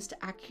can use to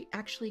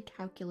actually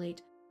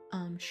calculate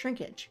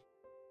shrinkage.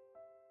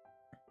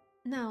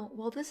 Now,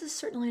 while this is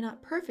certainly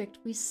not perfect,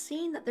 we've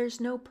seen that there's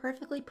no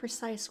perfectly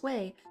precise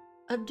way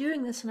of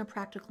doing this in a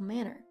practical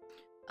manner.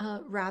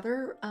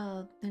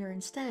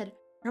 Instead,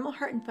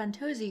 Rummelhart and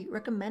Fantozzi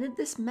recommended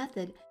this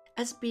method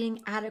as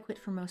being adequate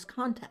for most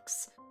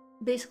contexts.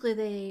 Basically,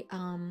 they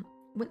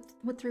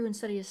went through and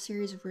studied a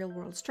series of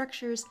real-world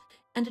structures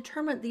and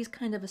determined these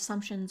kind of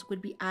assumptions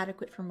would be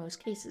adequate for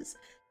most cases.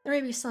 There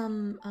may be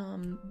some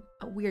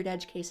weird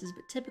edge cases,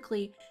 but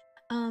typically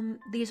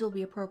these will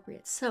be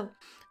appropriate. So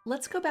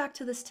let's go back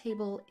to this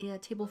table,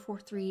 table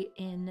 4.3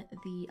 in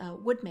the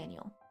wood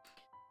manual.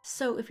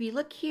 So if we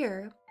look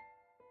here,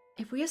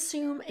 if we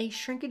assume a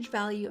shrinkage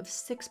value of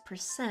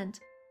 6%,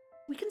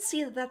 we can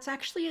see that that's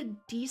actually a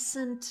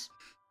decent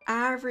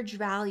average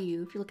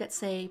value. If you look at,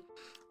 say,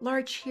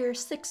 large here,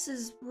 6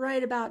 is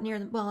right about near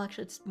the, well,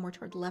 actually it's more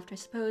toward the left, I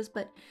suppose,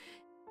 but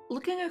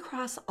looking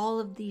across all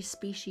of these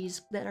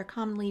species that are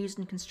commonly used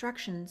in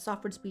construction,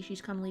 softwood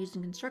species commonly used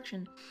in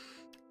construction,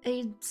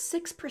 a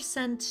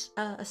 6%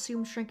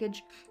 assumed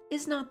shrinkage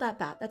is not that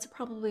bad. That's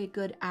probably a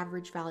good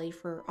average value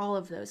for all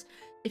of those.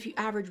 If you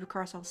average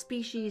across all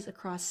species,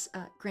 across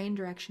grain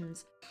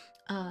directions,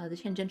 the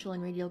tangential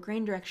and radial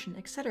grain direction,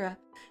 etc.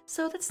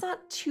 So that's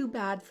not too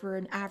bad for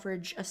an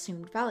average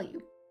assumed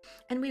value.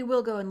 And we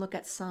will go and look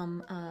at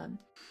some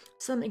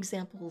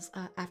examples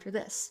after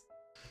this.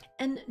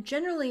 And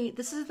generally,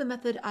 this is the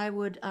method I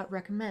would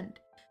recommend.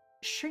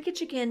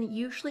 Shrinkage, again,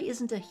 usually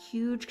isn't a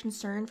huge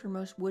concern for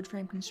most wood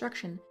frame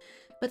construction,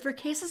 but for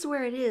cases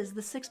where it is,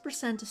 the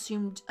 6%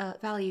 assumed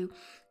value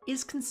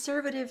is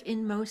conservative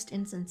in most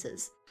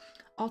instances.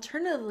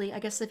 Alternatively, I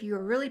guess if you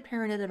were really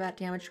paranoid about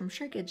damage from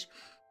shrinkage,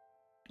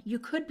 you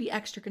could be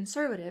extra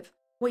conservative.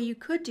 What you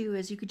could do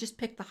is you could just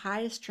pick the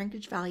highest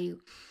shrinkage value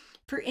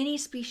for any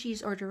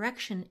species or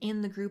direction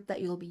in the group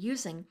that you'll be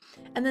using,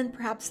 and then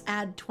perhaps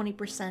add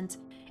 20%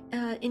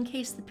 in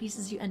case the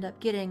pieces you end up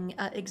getting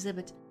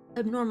exhibit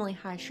abnormally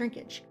high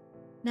shrinkage.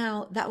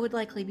 Now, that would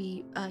likely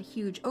be a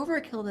huge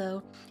overkill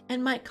though,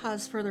 and might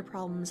cause further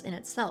problems in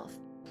itself.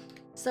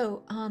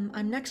 So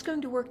I'm next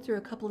going to work through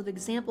a couple of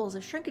examples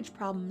of shrinkage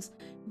problems,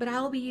 but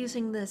I'll be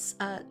using this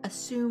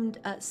assumed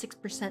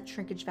 6%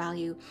 shrinkage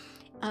value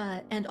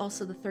and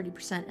also the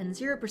 30% and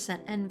 0%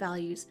 N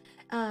values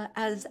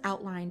as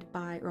outlined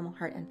by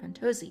Rummelhart and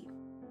Fantozzi.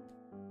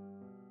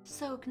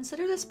 So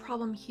consider this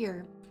problem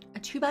here. A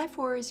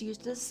 2x4 is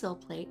used as a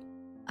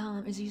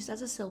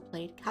sill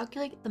plate.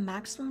 Calculate the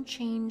maximum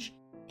change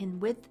in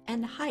width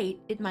and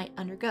height it might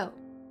undergo.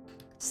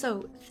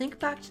 So think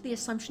back to the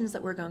assumptions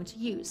that we're going to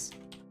use.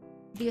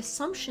 The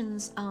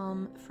assumptions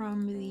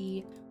from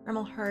the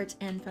Rummelhart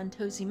and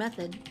Fantozzi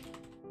method,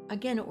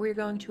 again, what we're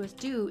going to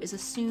do is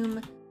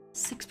assume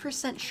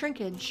 6%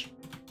 shrinkage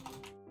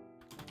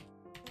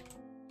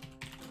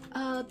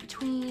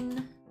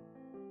between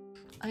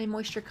a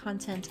moisture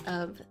content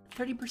of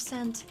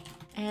 30%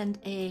 and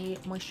a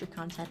moisture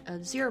content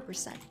of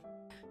 0%.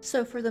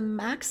 So for the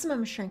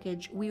maximum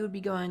shrinkage, we would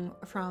be going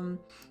from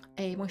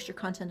a moisture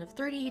content of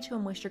 30 to a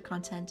moisture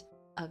content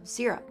of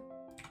 0.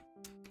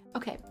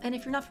 Okay, and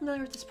if you're not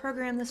familiar with this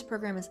program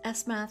is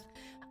SMath.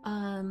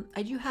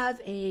 I do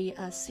have a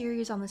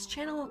series on this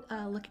channel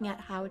looking at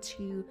how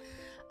to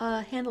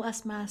handle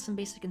SMath, some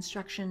basic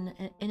instruction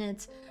in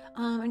it,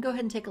 and go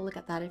ahead and take a look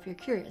at that if you're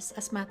curious.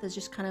 SMath is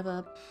just kind of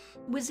a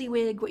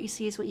WYSIWYG. What you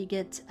see is what you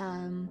get.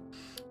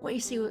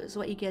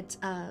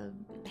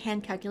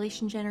 Hand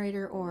calculation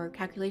generator or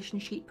calculation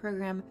sheet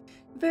program,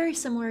 very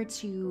similar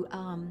to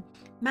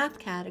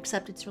MathCAD,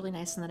 except it's really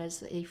nice in that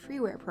it's a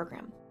freeware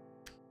program.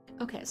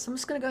 Okay, so I'm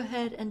just going to go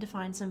ahead and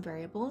define some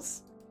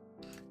variables.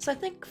 So I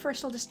think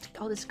first I'll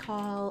just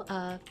call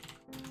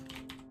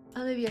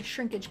maybe a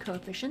shrinkage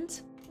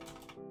coefficient.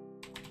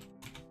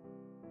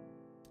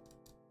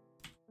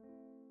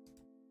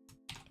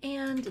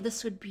 And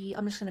this would be,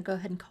 I'm just going to go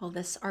ahead and call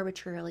this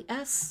arbitrarily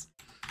S.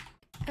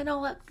 And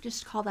I'll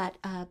just call that,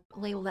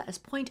 label that as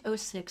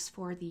 0.06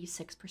 for the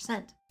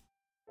 6%.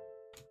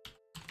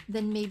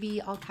 Then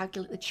maybe I'll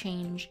calculate the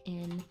change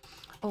in,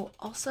 oh,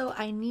 also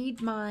I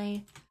need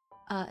my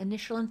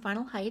initial and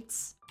final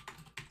heights.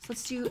 So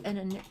let's do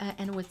an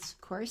widths, of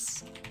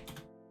course.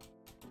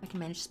 If I can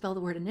manage to spell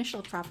the word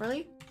initial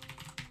properly.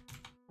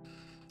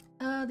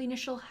 The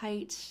initial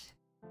height,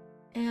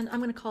 and I'm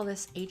going to call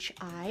this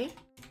HI.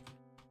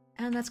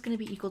 And that's going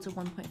to be equal to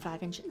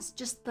 1.5 inches.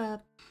 Just the,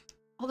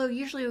 although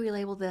usually we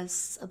label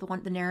this,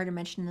 the narrow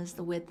dimension as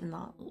the width and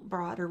the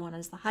broader one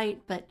as the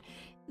height, but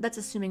that's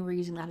assuming we're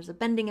using that as a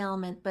bending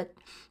element. But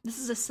this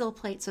is a sill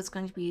plate, so it's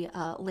going to be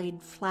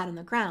laid flat on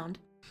the ground,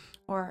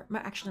 or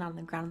actually not on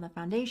the ground, on the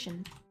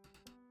foundation.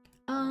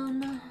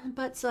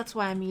 But so that's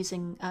why I'm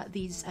using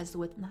these as the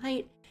width and the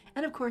height.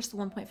 And of course the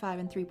 1.5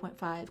 and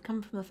 3.5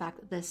 come from the fact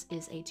that this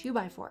is a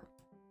 2x4.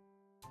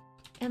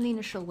 And the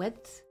initial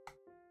width,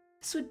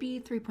 this would be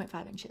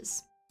 3.5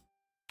 inches.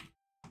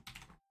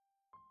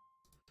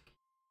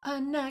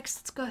 Next,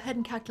 let's go ahead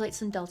and calculate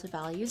some delta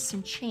values,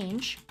 some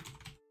change.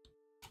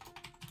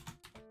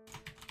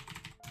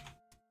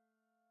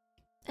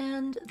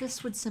 And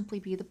this would simply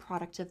be the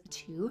product of the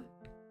two.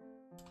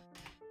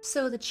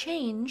 So the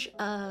change,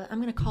 I'm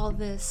going to call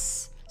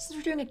this, since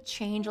we're doing a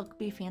change, I'll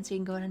be fancy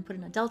and go ahead and put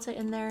in a delta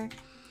in there.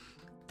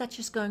 That's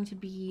just going to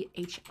be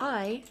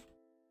HI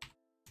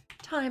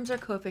times our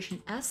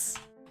coefficient S.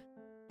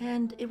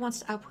 And it wants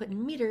to output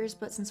in meters,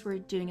 but since we're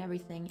doing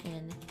everything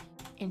in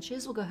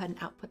inches, we'll go ahead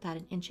and output that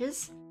in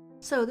inches.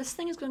 So this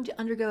thing is going to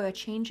undergo a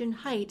change in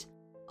height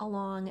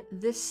along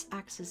this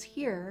axis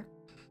here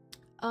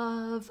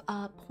of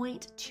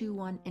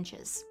 0.21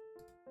 inches.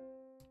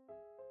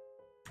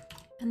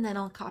 And then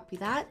I'll copy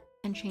that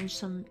and change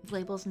some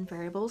labels and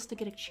variables to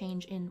get a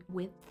change in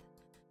width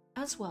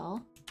as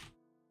well.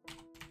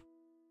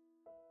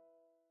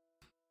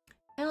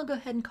 And I'll go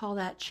ahead and call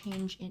that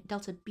change in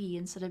delta B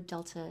instead of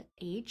delta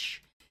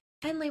H,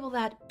 and label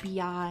that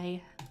BI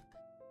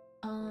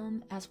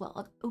as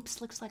well.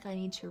 Oops, looks like I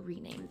need to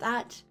rename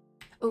that.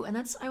 Oh, and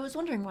I was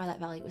wondering why that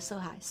value was so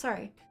high.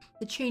 Sorry.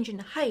 The change in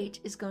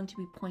height is going to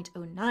be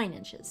 0.09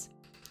 inches.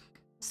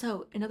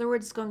 So, in other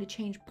words, it's going to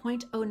change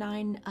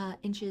 0.09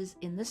 inches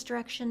in this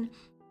direction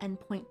and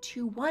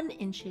 0.21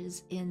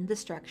 inches in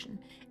this direction.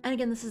 And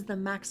again, this is the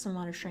maximum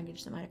amount of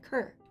shrinkage that might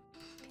occur.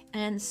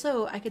 And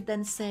so I could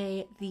then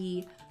say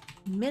the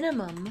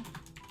minimum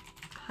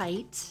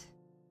height,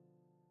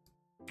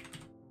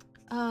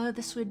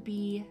 this would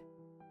be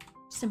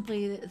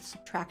simply the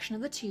subtraction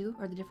of the two,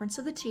 or the difference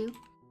of the two,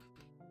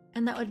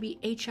 and that would be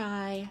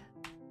HI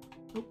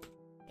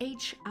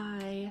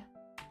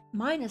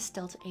minus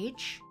delta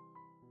H,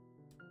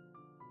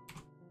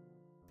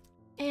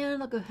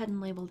 and I'll go ahead and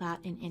label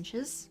that in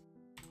inches.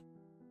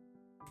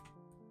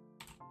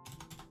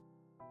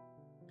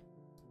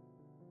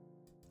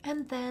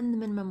 And then the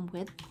minimum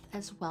width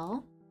as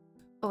well.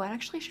 Oh, I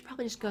actually should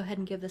probably just go ahead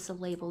and give this a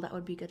label. That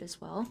would be good as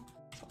well.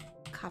 So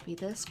I'll copy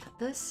this, cut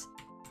this,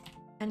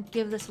 and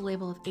give this a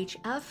label of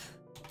HF.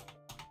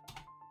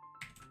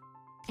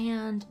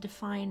 And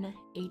define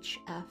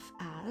HF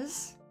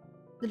as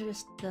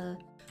the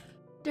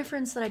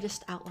difference that I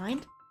just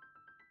outlined.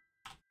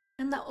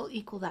 And that will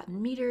equal that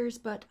in meters,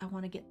 but I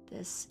want to get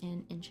this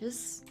in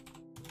inches.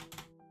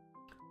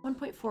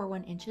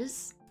 1.41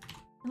 inches.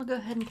 And I'll go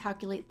ahead and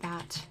calculate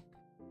that,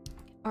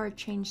 or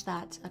change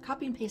that,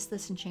 copy and paste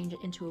this and change it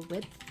into a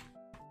width,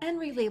 and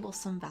relabel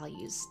some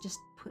values, just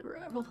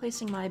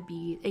replacing my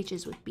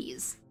H's with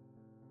B's.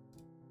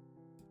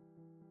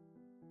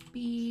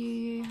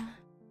 B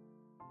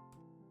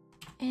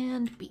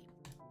and B.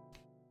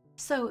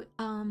 So,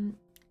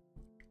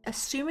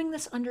 assuming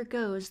this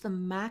undergoes the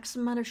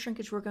maximum amount of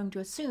shrinkage we're going to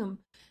assume,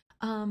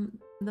 and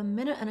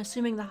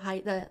assuming the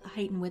height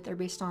and width are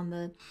based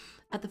on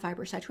at the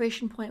fiber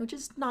saturation point, which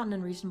is not an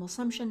unreasonable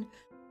assumption.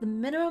 The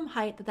minimum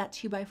height of that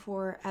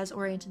 2x4 as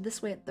oriented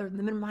this way, or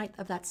the minimum height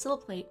of that sill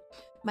plate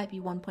might be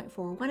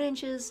 1.41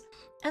 inches,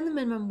 and the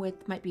minimum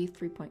width might be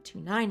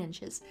 3.29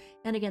 inches.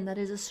 And again, that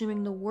is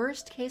assuming the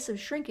worst case of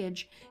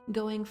shrinkage,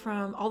 going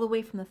from all the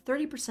way from the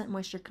 30%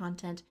 moisture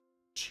content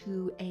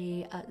to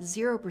a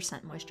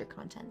 0% moisture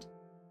content.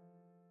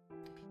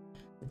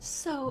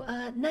 So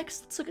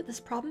next, let's look at this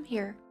problem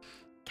here.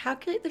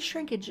 Calculate the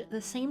shrinkage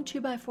the same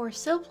 2x4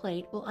 sill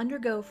plate will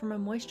undergo from a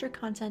moisture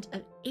content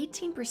of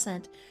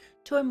 18%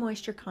 to a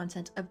moisture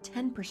content of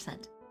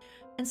 10%.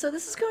 And so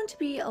this is going to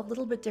be a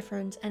little bit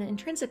different and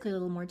intrinsically a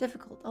little more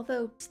difficult,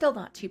 although still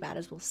not too bad,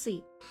 as we'll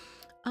see.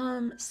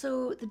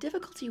 So the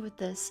difficulty with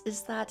this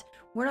is that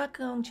we're not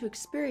going to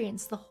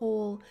experience the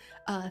whole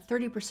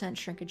 30%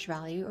 shrinkage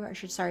value, or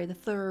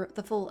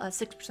the full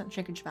 6%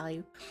 shrinkage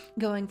value,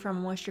 going from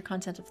a moisture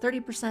content of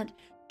 30%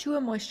 to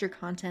a moisture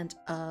content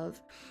of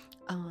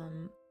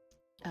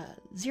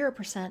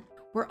 0%.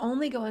 We're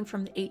only going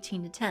from the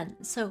 18 to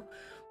 10. So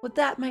what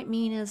that might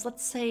mean is,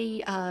 let's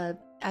say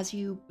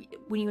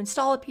when you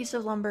install a piece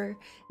of lumber,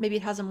 maybe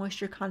it has a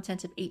moisture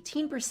content of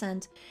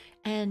 18%,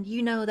 and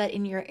you know that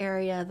in your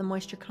area the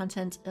moisture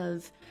content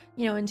of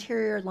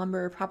interior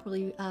lumber,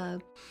 properly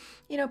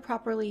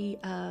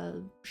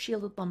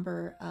shielded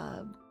lumber,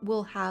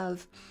 will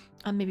have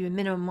maybe a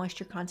minimum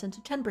moisture content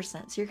of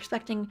 10%. So you're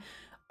expecting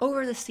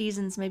over the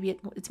seasons maybe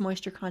its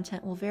moisture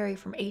content will vary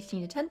from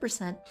 18 to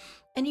 10%,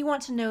 and you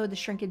want to know the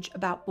shrinkage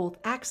about both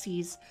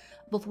axes,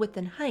 both width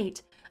and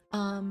height,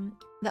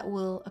 that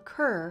will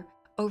occur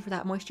over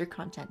that moisture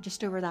content,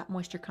 just over that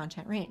moisture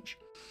content range.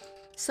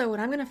 So what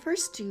I'm going to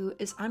first do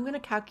is I'm going to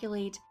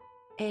calculate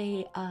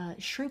a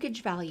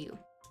shrinkage value.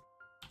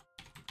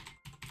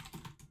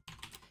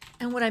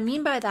 And what I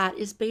mean by that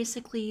is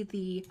basically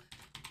the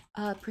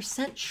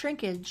percent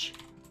shrinkage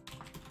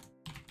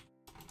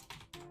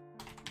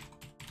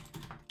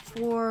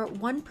for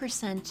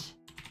 1%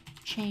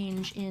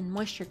 change in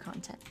moisture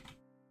content.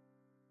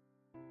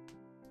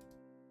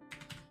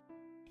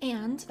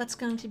 And that's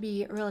going to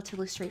be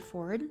relatively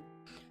straightforward.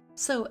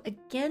 So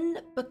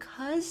again,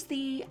 because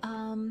the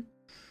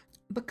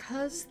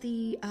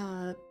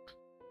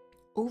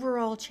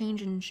overall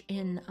change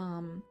in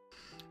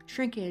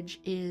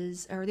shrinkage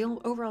is, or the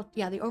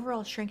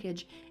overall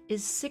shrinkage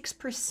is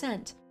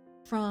 6%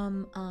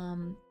 from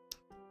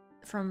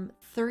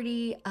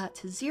 30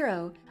 to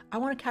 0. I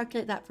want to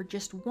calculate that for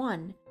just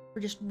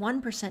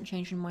 1%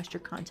 change in moisture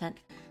content.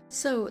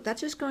 So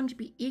that's just going to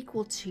be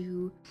equal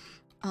to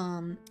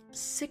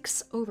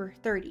 6 over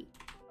 30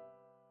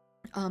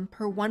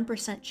 per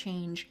 1%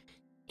 change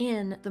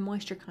in the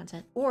moisture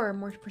content. Or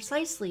more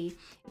precisely,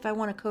 if I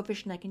want a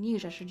coefficient I can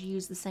use, I should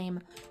use the same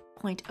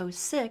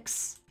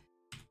 0.06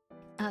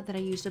 that I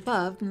used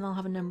above, and I'll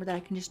have a number that I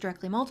can just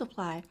directly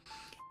multiply,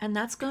 and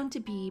that's going to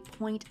be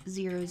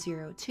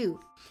 0.002.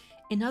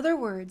 In other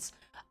words,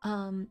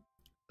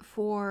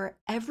 for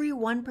every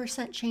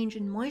 1% change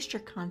in moisture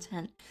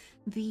content,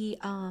 the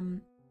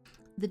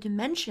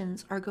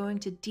dimensions are going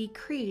to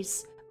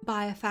decrease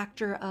by a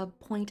factor of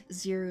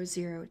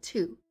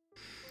 0.002.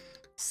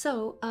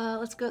 So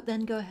let's go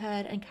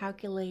ahead and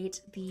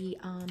calculate the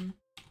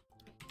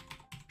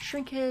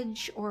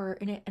shrinkage, or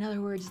in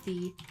other words,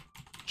 the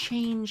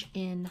change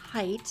in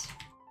height.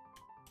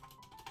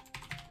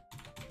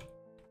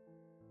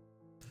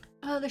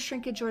 The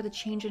shrinkage or the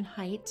change in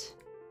height.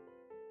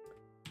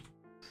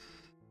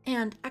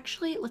 And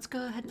actually, let's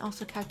go ahead and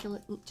also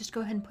calculate, just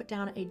go ahead and put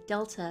down a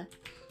delta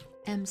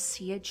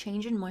MC, a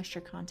change in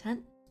moisture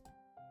content.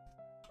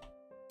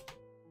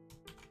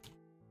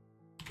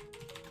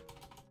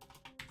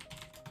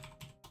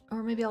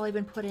 Or maybe I'll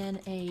even put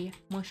in a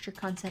moisture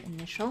content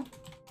initial.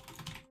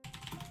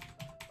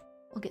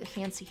 We'll get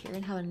fancy here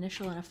and have an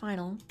initial and a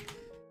final,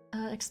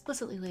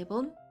 explicitly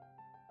labeled.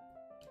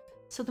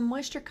 So the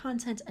moisture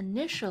content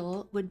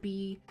initial would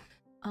be,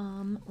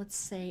 let's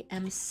say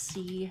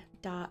MC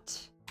dot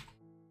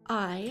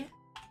I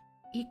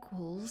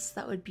equals,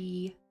 that would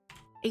be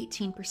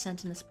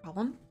 18% in this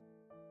problem.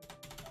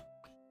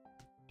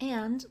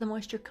 And the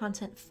moisture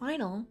content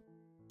final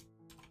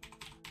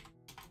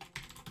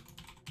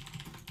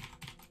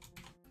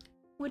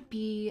would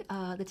be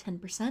the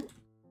 10%.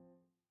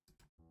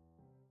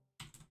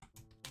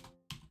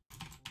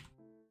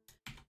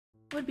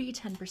 Would be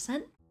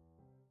 10%.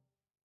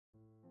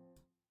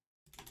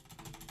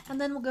 And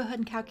then we'll go ahead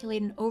and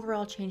calculate an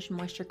overall change in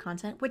moisture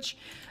content, which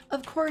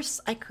of course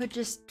I could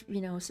just,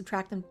 you know,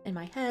 subtract them in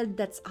my head.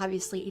 That's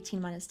obviously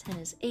 18 minus 10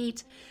 is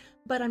 8,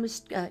 but I'm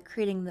just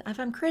creating if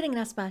I'm creating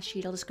an SBAS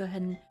sheet, I'll just go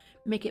ahead and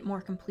make it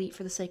more complete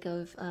for the sake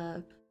of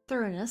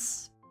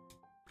thoroughness.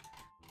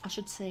 I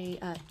should say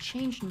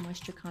change in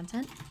moisture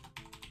content.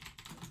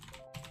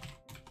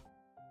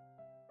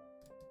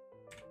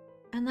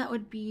 And that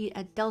would be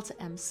a delta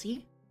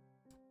MC.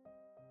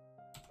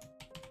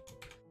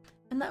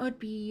 And that would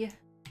be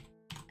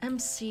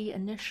MC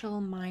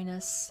initial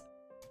minus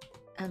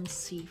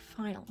MC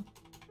final.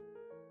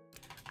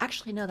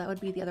 Actually, no, that would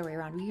be the other way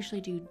around. We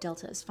usually do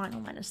delta as final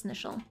minus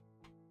initial.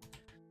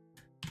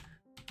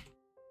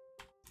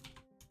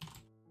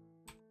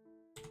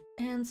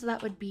 And so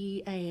that would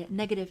be a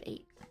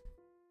 -8.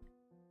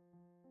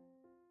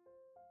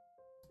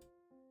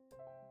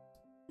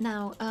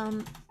 Now,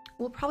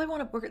 we'll probably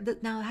want to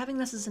work. Now, having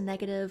this as a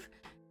negative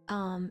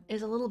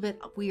is a little bit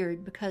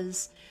weird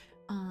because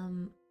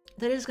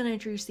that is going to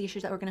introduce the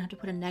issues that we're going to have to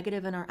put a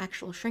negative in our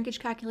actual shrinkage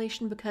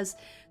calculation, because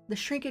the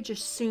shrinkage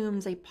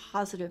assumes a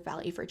positive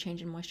value for a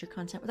change in moisture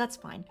content, but that's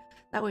fine.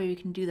 That way we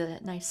can do the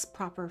nice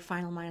proper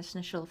final minus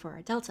initial for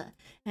our delta.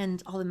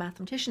 And all the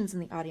mathematicians in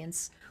the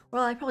audience,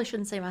 well, I probably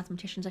shouldn't say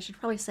mathematicians, I should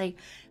probably say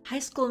high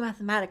school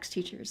mathematics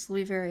teachers will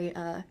be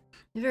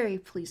very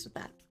pleased with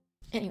that.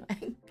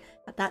 Anyway,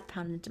 got that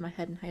pounded into my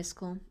head in high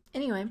school.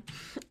 Anyway,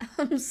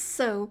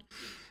 so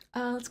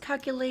let's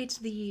calculate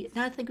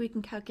now I think we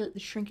can calculate the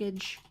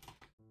shrinkage,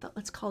 but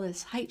let's call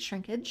this height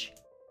shrinkage,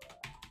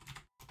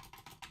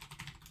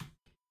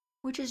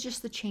 which is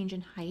just the change in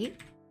height.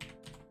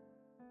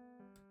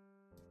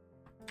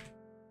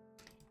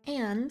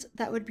 And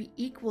that would be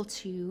equal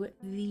to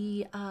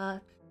the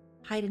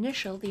height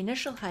initial, the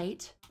initial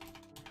height.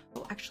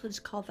 Oh, actually,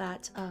 let's call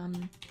that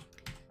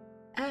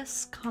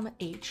S,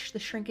 H, the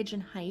shrinkage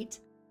in height.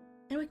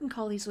 And we can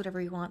call these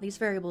whatever you want. These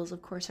variables,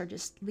 of course,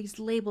 these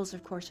labels,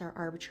 of course, are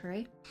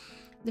arbitrary.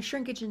 The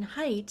shrinkage in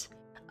height,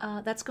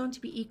 that's going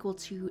to be equal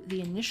to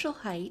the initial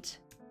height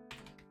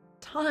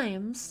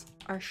times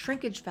our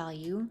shrinkage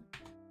value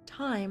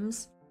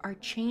times our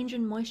change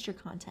in moisture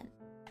content,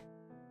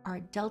 our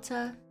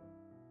delta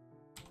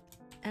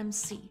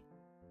MC.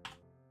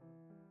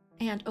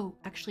 And, oh,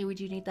 actually, we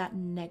do need that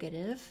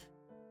negative.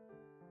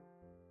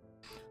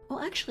 Well,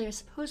 actually, I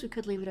suppose we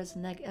could leave it as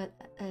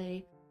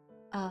a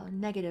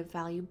negative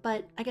value,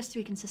 but I guess to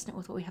be consistent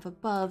with what we have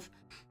above,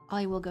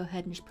 I will go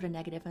ahead and just put a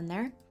negative in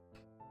there.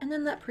 And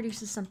then that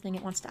produces something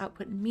it wants to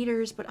output in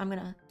meters, but I'm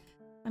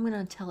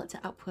gonna tell it to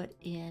output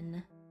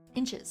in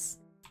inches.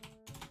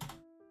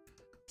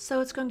 So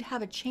it's going to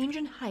have a change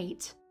in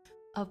height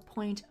of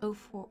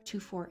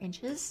 0.0424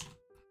 inches,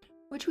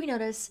 which we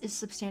notice is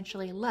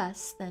substantially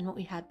less than what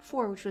we had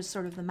before, which was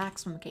sort of the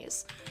maximum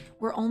case.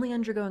 We're only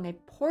undergoing a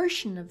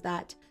portion of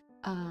that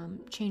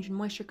change in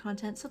moisture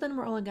content, so then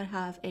we're only going to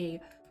have a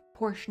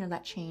portion of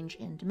that change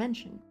in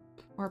dimension,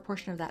 or a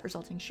portion of that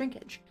resulting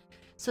shrinkage.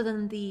 So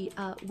then the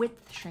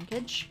width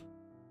shrinkage,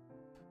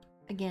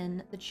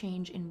 again, the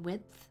change in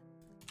width.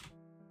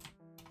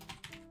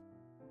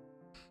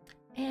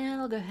 And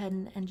I'll go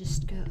ahead and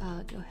just go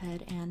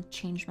ahead and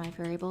change my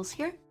variables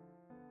here.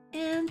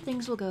 And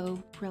things will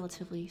go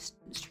relatively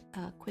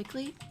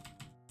quickly.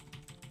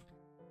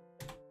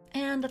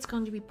 And that's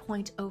going to be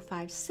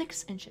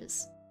 0.056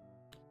 inches.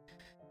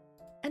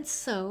 And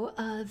so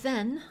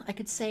then I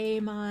could say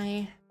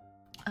I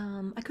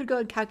could go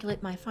and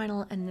calculate my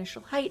final and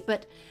initial height,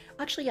 but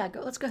actually, yeah,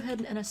 let's go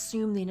ahead and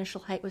assume the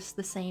initial height was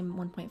the same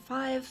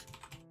 1.5.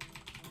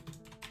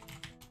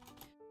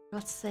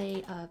 Let's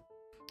say,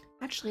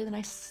 actually, the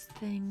nice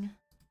thing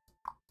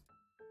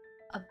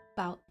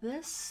about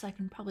this, I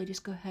can probably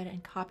just go ahead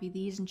and copy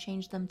these and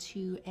change them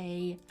to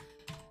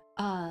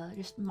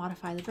just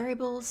modify the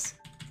variables.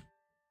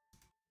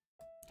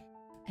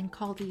 and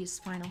call these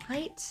final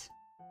height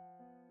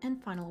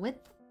and final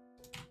width.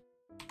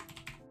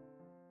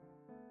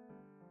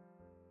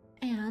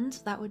 And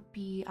that would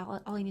be,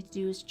 all I need to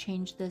do is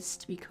change this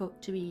to be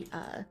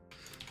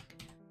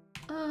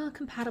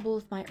compatible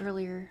with my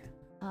earlier,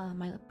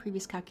 my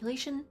previous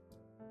calculation.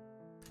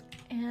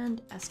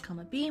 And S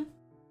comma B.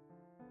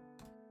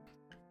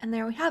 And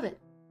there we have it.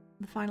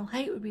 The final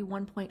height would be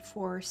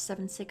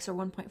 1.476 or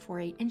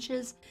 1.48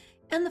 inches,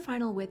 and the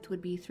final width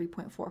would be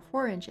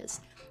 3.44 inches.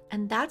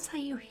 And that's how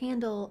you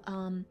handle,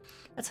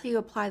 that's how you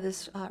apply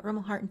this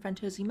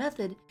Rummelhart-Fantozzi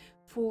method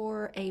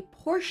for a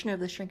portion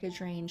of the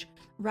shrinkage range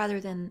rather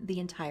than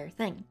the entire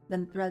thing,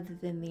 rather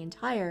than the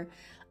entire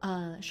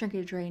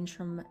shrinkage range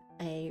from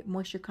a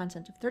moisture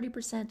content of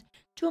 30%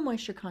 to a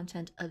moisture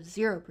content of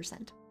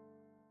 0%.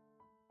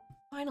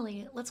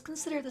 Finally, let's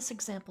consider this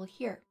example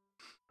here.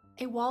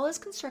 A wall is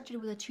constructed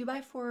with a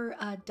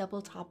 2x4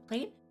 double top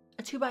plate,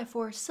 a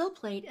 2x4 sill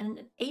plate, and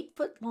an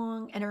 8-foot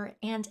long and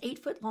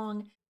 8-foot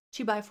long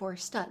 2x4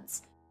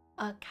 studs.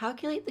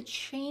 Calculate the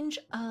change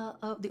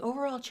of the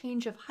overall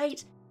change of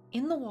height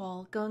in the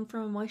wall going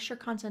from a moisture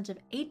content of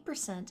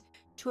 8%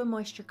 to a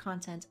moisture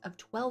content of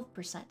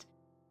 12%.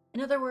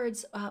 In other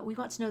words, we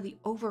want to know the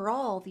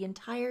overall, the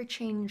entire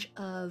change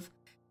of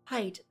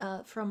height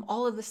from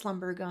all of this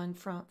lumber going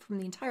from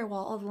the entire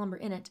wall, all the lumber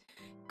in it,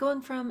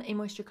 going from a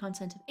moisture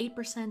content of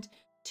 8%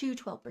 to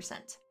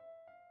 12%.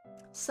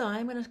 So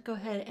I'm going to go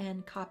ahead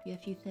and copy a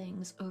few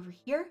things over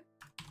here.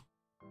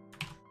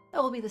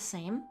 That will be the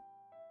same.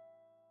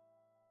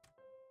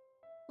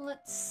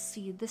 Let's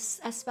see, this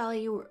S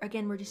value,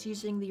 again, we're just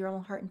using the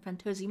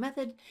Rummelhart-Fantozzi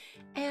method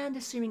and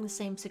assuming the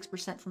same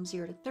 6% from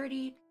 0 to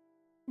 30.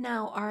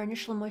 Now our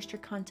initial moisture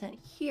content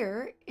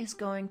here is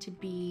going to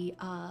be,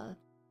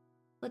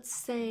 let's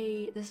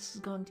say this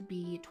is going to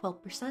be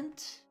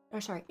 12%,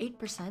 or sorry,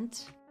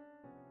 8%,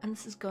 and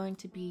this is going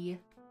to be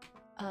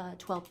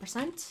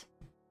 12%.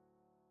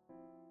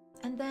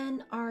 And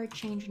then our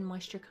change in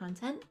moisture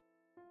content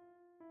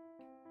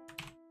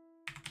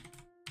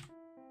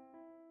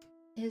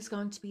is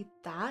going to be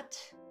that.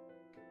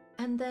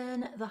 And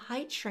then the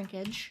height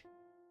shrinkage,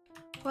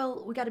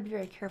 well, we got to be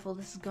very careful.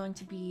 This is going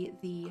to be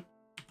the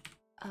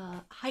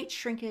height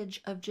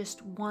shrinkage of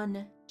just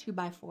one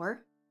 2x4,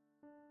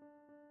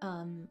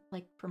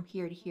 like from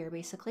here to here,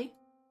 basically.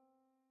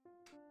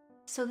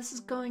 So this is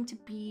going to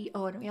be,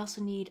 oh, and we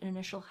also need an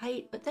initial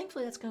height, but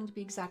thankfully that's going to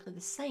be exactly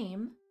the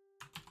same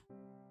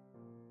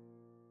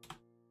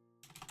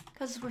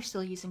because we're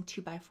still using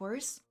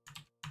 2x4s.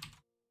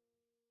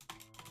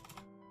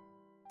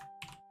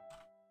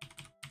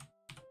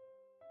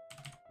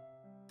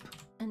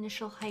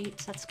 Initial height,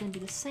 that's going to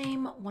be the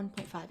same,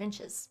 1.5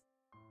 inches.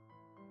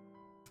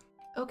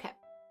 Okay,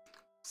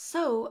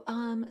 so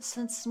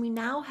since we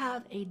now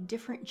have a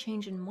different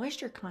change in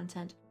moisture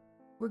content,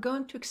 we're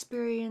going to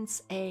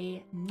experience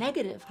a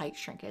negative height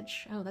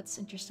shrinkage. Oh, that's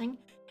interesting.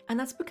 And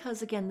that's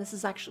because, again, this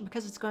is actually,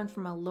 because it's going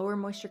from a lower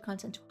moisture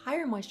content to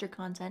higher moisture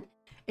content,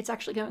 it's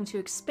actually going to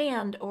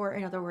expand, or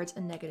in other words,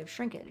 a negative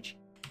shrinkage.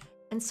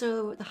 And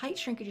so the height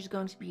shrinkage is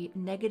going to be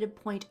negative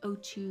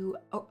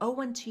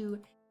 0.012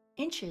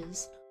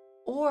 inches,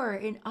 or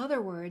in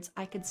other words,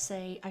 I could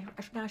say, I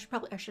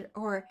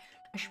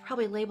should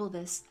probably label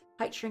this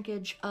height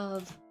shrinkage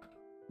of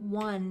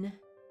one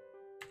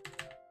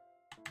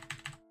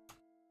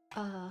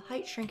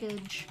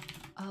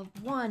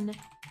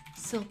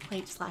sill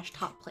plate /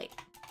 top plate.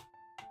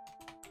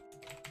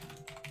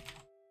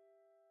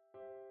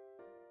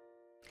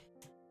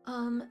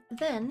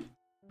 Then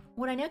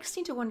what I next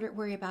need to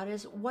worry about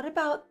is, what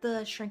about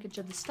the shrinkage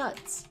of the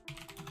studs?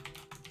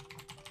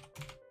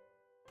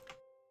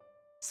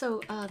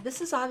 So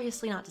this is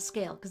obviously not to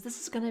scale, because this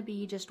is going to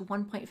be just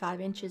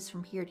 1.5 inches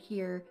from here to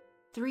here,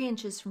 3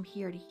 inches from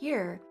here to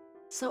here.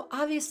 So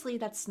obviously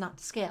that's not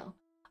to scale.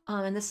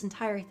 And this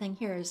entire thing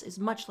here is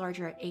much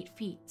larger at 8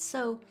 feet.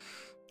 So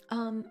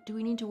do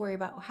we need to worry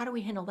about, how do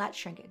we handle that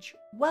shrinkage?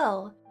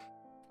 Well,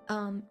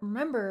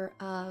 remember,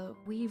 as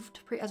we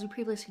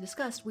previously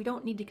discussed, we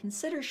don't need to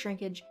consider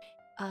shrinkage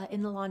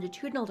in the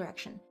longitudinal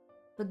direction.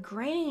 The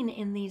grain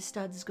in these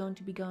studs is going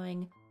to be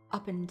going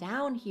up and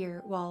down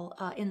here, while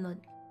in the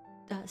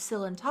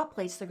sill and top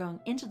plates, they're going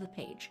into the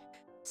page.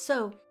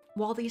 So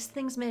while these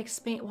things may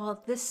expand,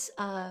 while this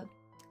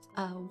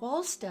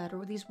wall stud,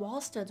 or these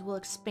wall studs will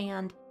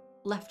expand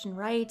left and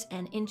right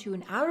and into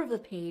and out of the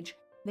page,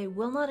 they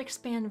will not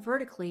expand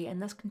vertically and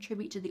thus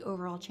contribute to the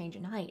overall change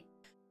in height.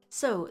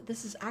 So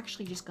this is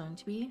actually just going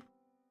to be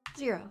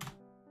 0.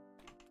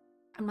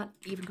 I'm not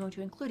even going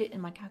to include it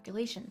in my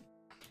calculation.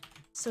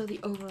 So the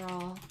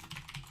overall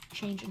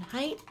change in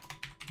height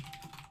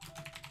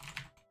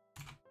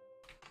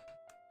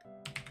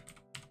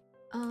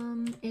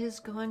is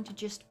going to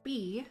just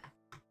be,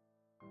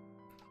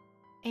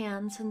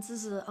 and since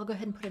this is I'll go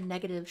ahead and put a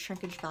negative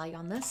shrinkage value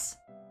on this.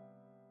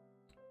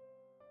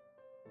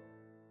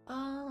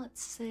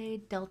 Let's say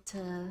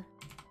delta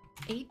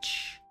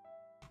H,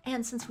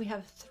 and since we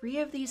have 3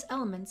 of these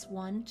elements,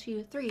 1,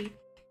 2, 3,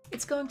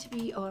 it's going to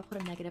be, oh, I'll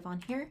put a negative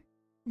on here,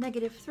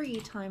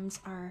 -3 times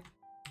our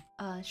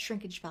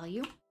shrinkage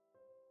value.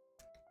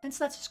 And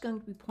so that's just going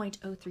to be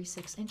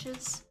 0.036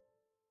 inches.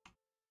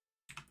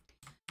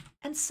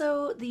 And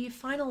so the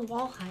final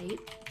wall height,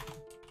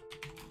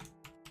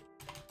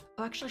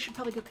 oh, actually I should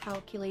probably go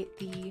calculate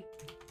the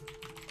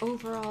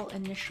overall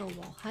initial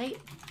wall height.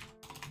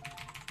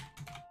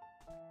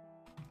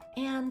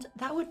 And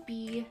that would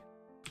be,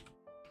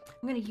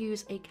 I'm going to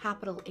use a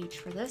capital H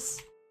for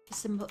this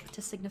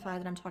to signify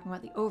that I'm talking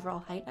about the overall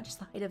height, not just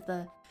the height of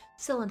the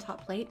sill and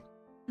top plate.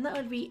 And that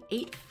would be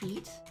 8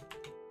 feet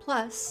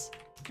plus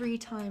 3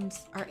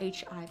 times our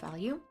HI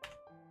value.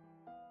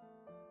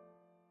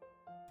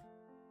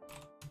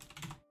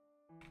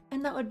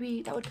 And that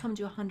would come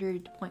to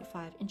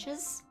 100.5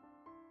 inches.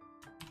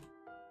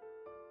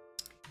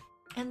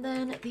 And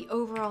then the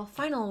overall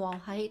final wall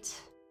height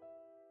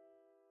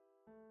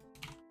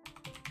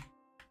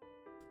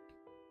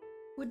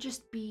would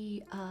just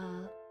be,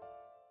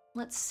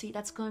 let's see,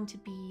 that's going to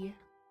be,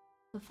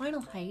 the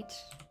final height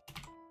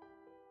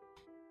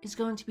is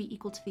going to be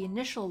equal to the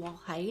initial wall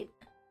height,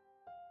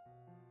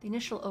 the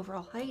initial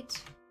overall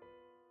height,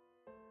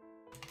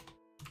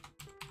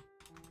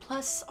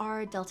 plus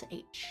our delta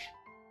H.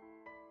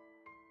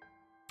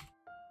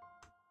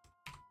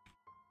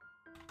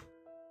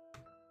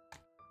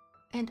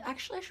 And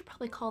actually, I should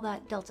probably call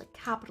that delta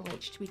capital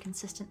H to be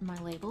consistent in my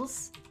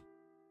labels.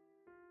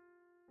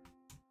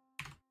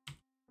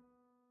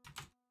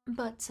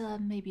 But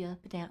maybe I'm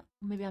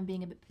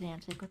being a bit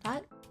pedantic with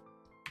that.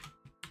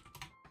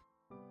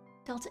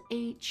 Delta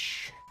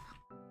H,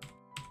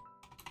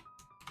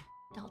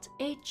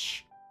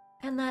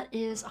 and that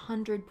is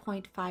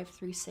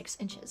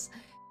 100.536 inches.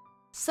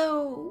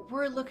 So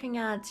we're looking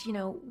at, you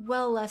know,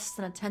 well less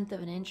than 1/10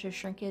 of an inch of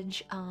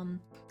shrinkage.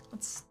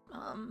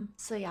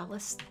 So yeah,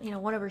 let's, you know,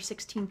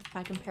 1/16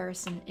 by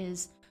comparison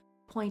is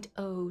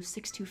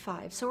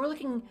 0.0625. So we're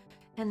looking,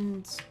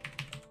 and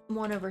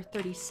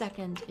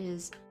 1/32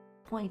 is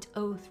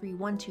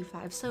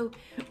 0.03125. So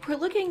we're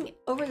looking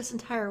over this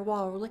entire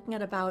wall, we're looking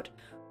at about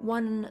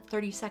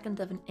 1/32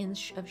 of an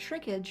inch of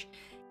shrinkage,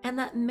 and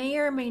that may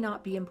or may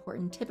not be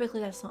important.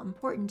 Typically that's not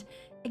important.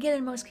 Again,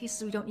 in most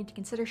cases we don't need to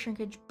consider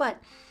shrinkage,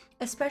 but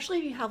especially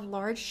if you have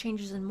large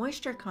changes in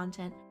moisture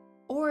content,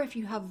 or if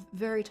you have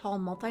very tall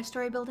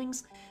multi-story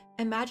buildings.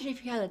 Imagine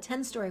if you had a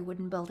 10-story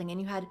wooden building and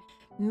you had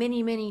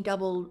many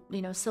double,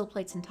 you know, sill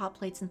plates and top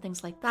plates and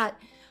things like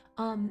that.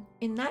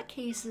 In that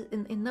case,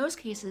 in those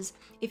cases,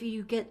 if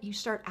you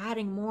start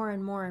adding more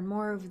and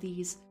more of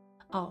these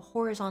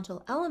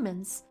horizontal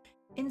elements,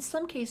 in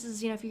some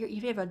cases, you know, if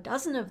you have a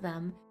dozen of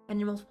them and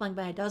you're multiplying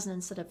by a dozen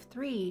instead of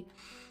 3,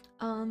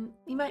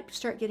 you might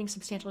start getting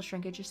substantial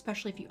shrinkage,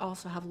 especially if you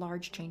also have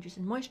large changes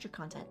in moisture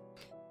content.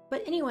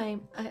 But anyway,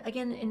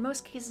 again, in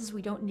most cases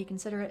we don't need to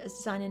consider it as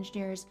design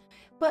engineers,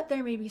 but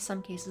there may be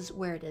some cases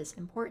where it is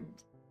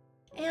important.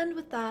 And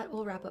with that,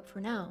 we'll wrap up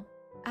for now.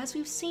 As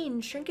we've seen,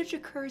 shrinkage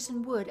occurs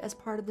in wood as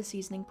part of the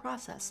seasoning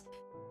process.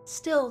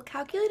 Still,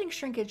 calculating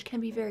shrinkage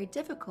can be very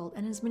difficult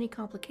and has many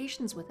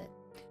complications with it.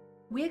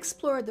 We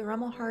explored the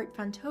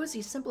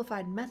Rummelhart-Fantozzi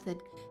simplified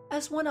method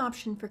as one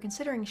option for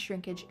considering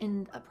shrinkage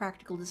in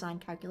practical design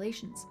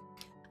calculations.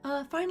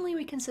 Finally,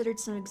 we considered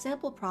some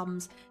example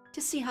problems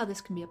to see how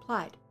this can be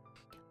applied.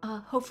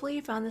 Hopefully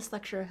you found this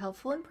lecture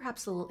helpful and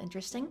perhaps a little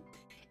interesting.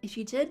 If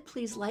you did,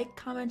 please like,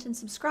 comment, and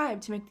subscribe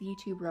to make the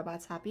YouTube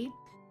robots happy.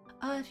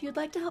 If you'd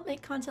like to help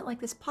make content like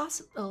this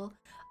possible,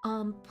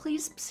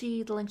 please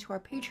see the link to our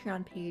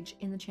Patreon page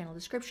in the channel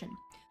description.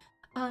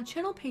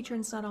 Channel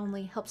patrons not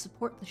only help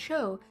support the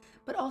show,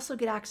 but also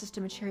get access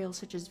to materials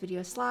such as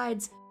video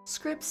slides,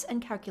 scripts,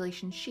 and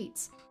calculation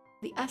sheets.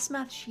 The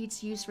SMath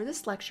sheets used for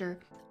this lecture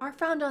are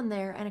found on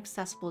there and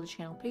accessible to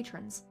channel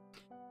patrons.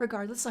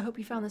 Regardless, I hope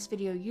you found this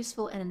video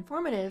useful and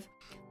informative.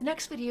 The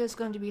next video is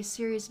going to be a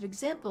series of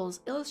examples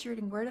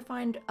illustrating where to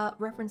find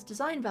reference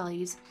design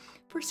values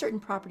for certain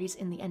properties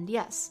in the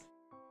NDS.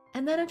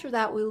 And then after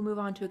that, we will move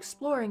on to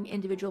exploring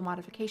individual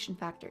modification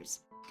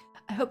factors.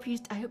 I hope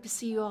to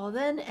see you all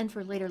then and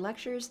for later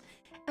lectures,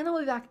 and I'll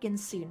be back again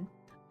soon.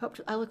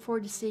 I look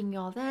forward to seeing you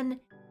all then,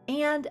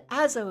 and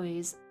as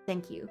always,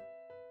 thank you.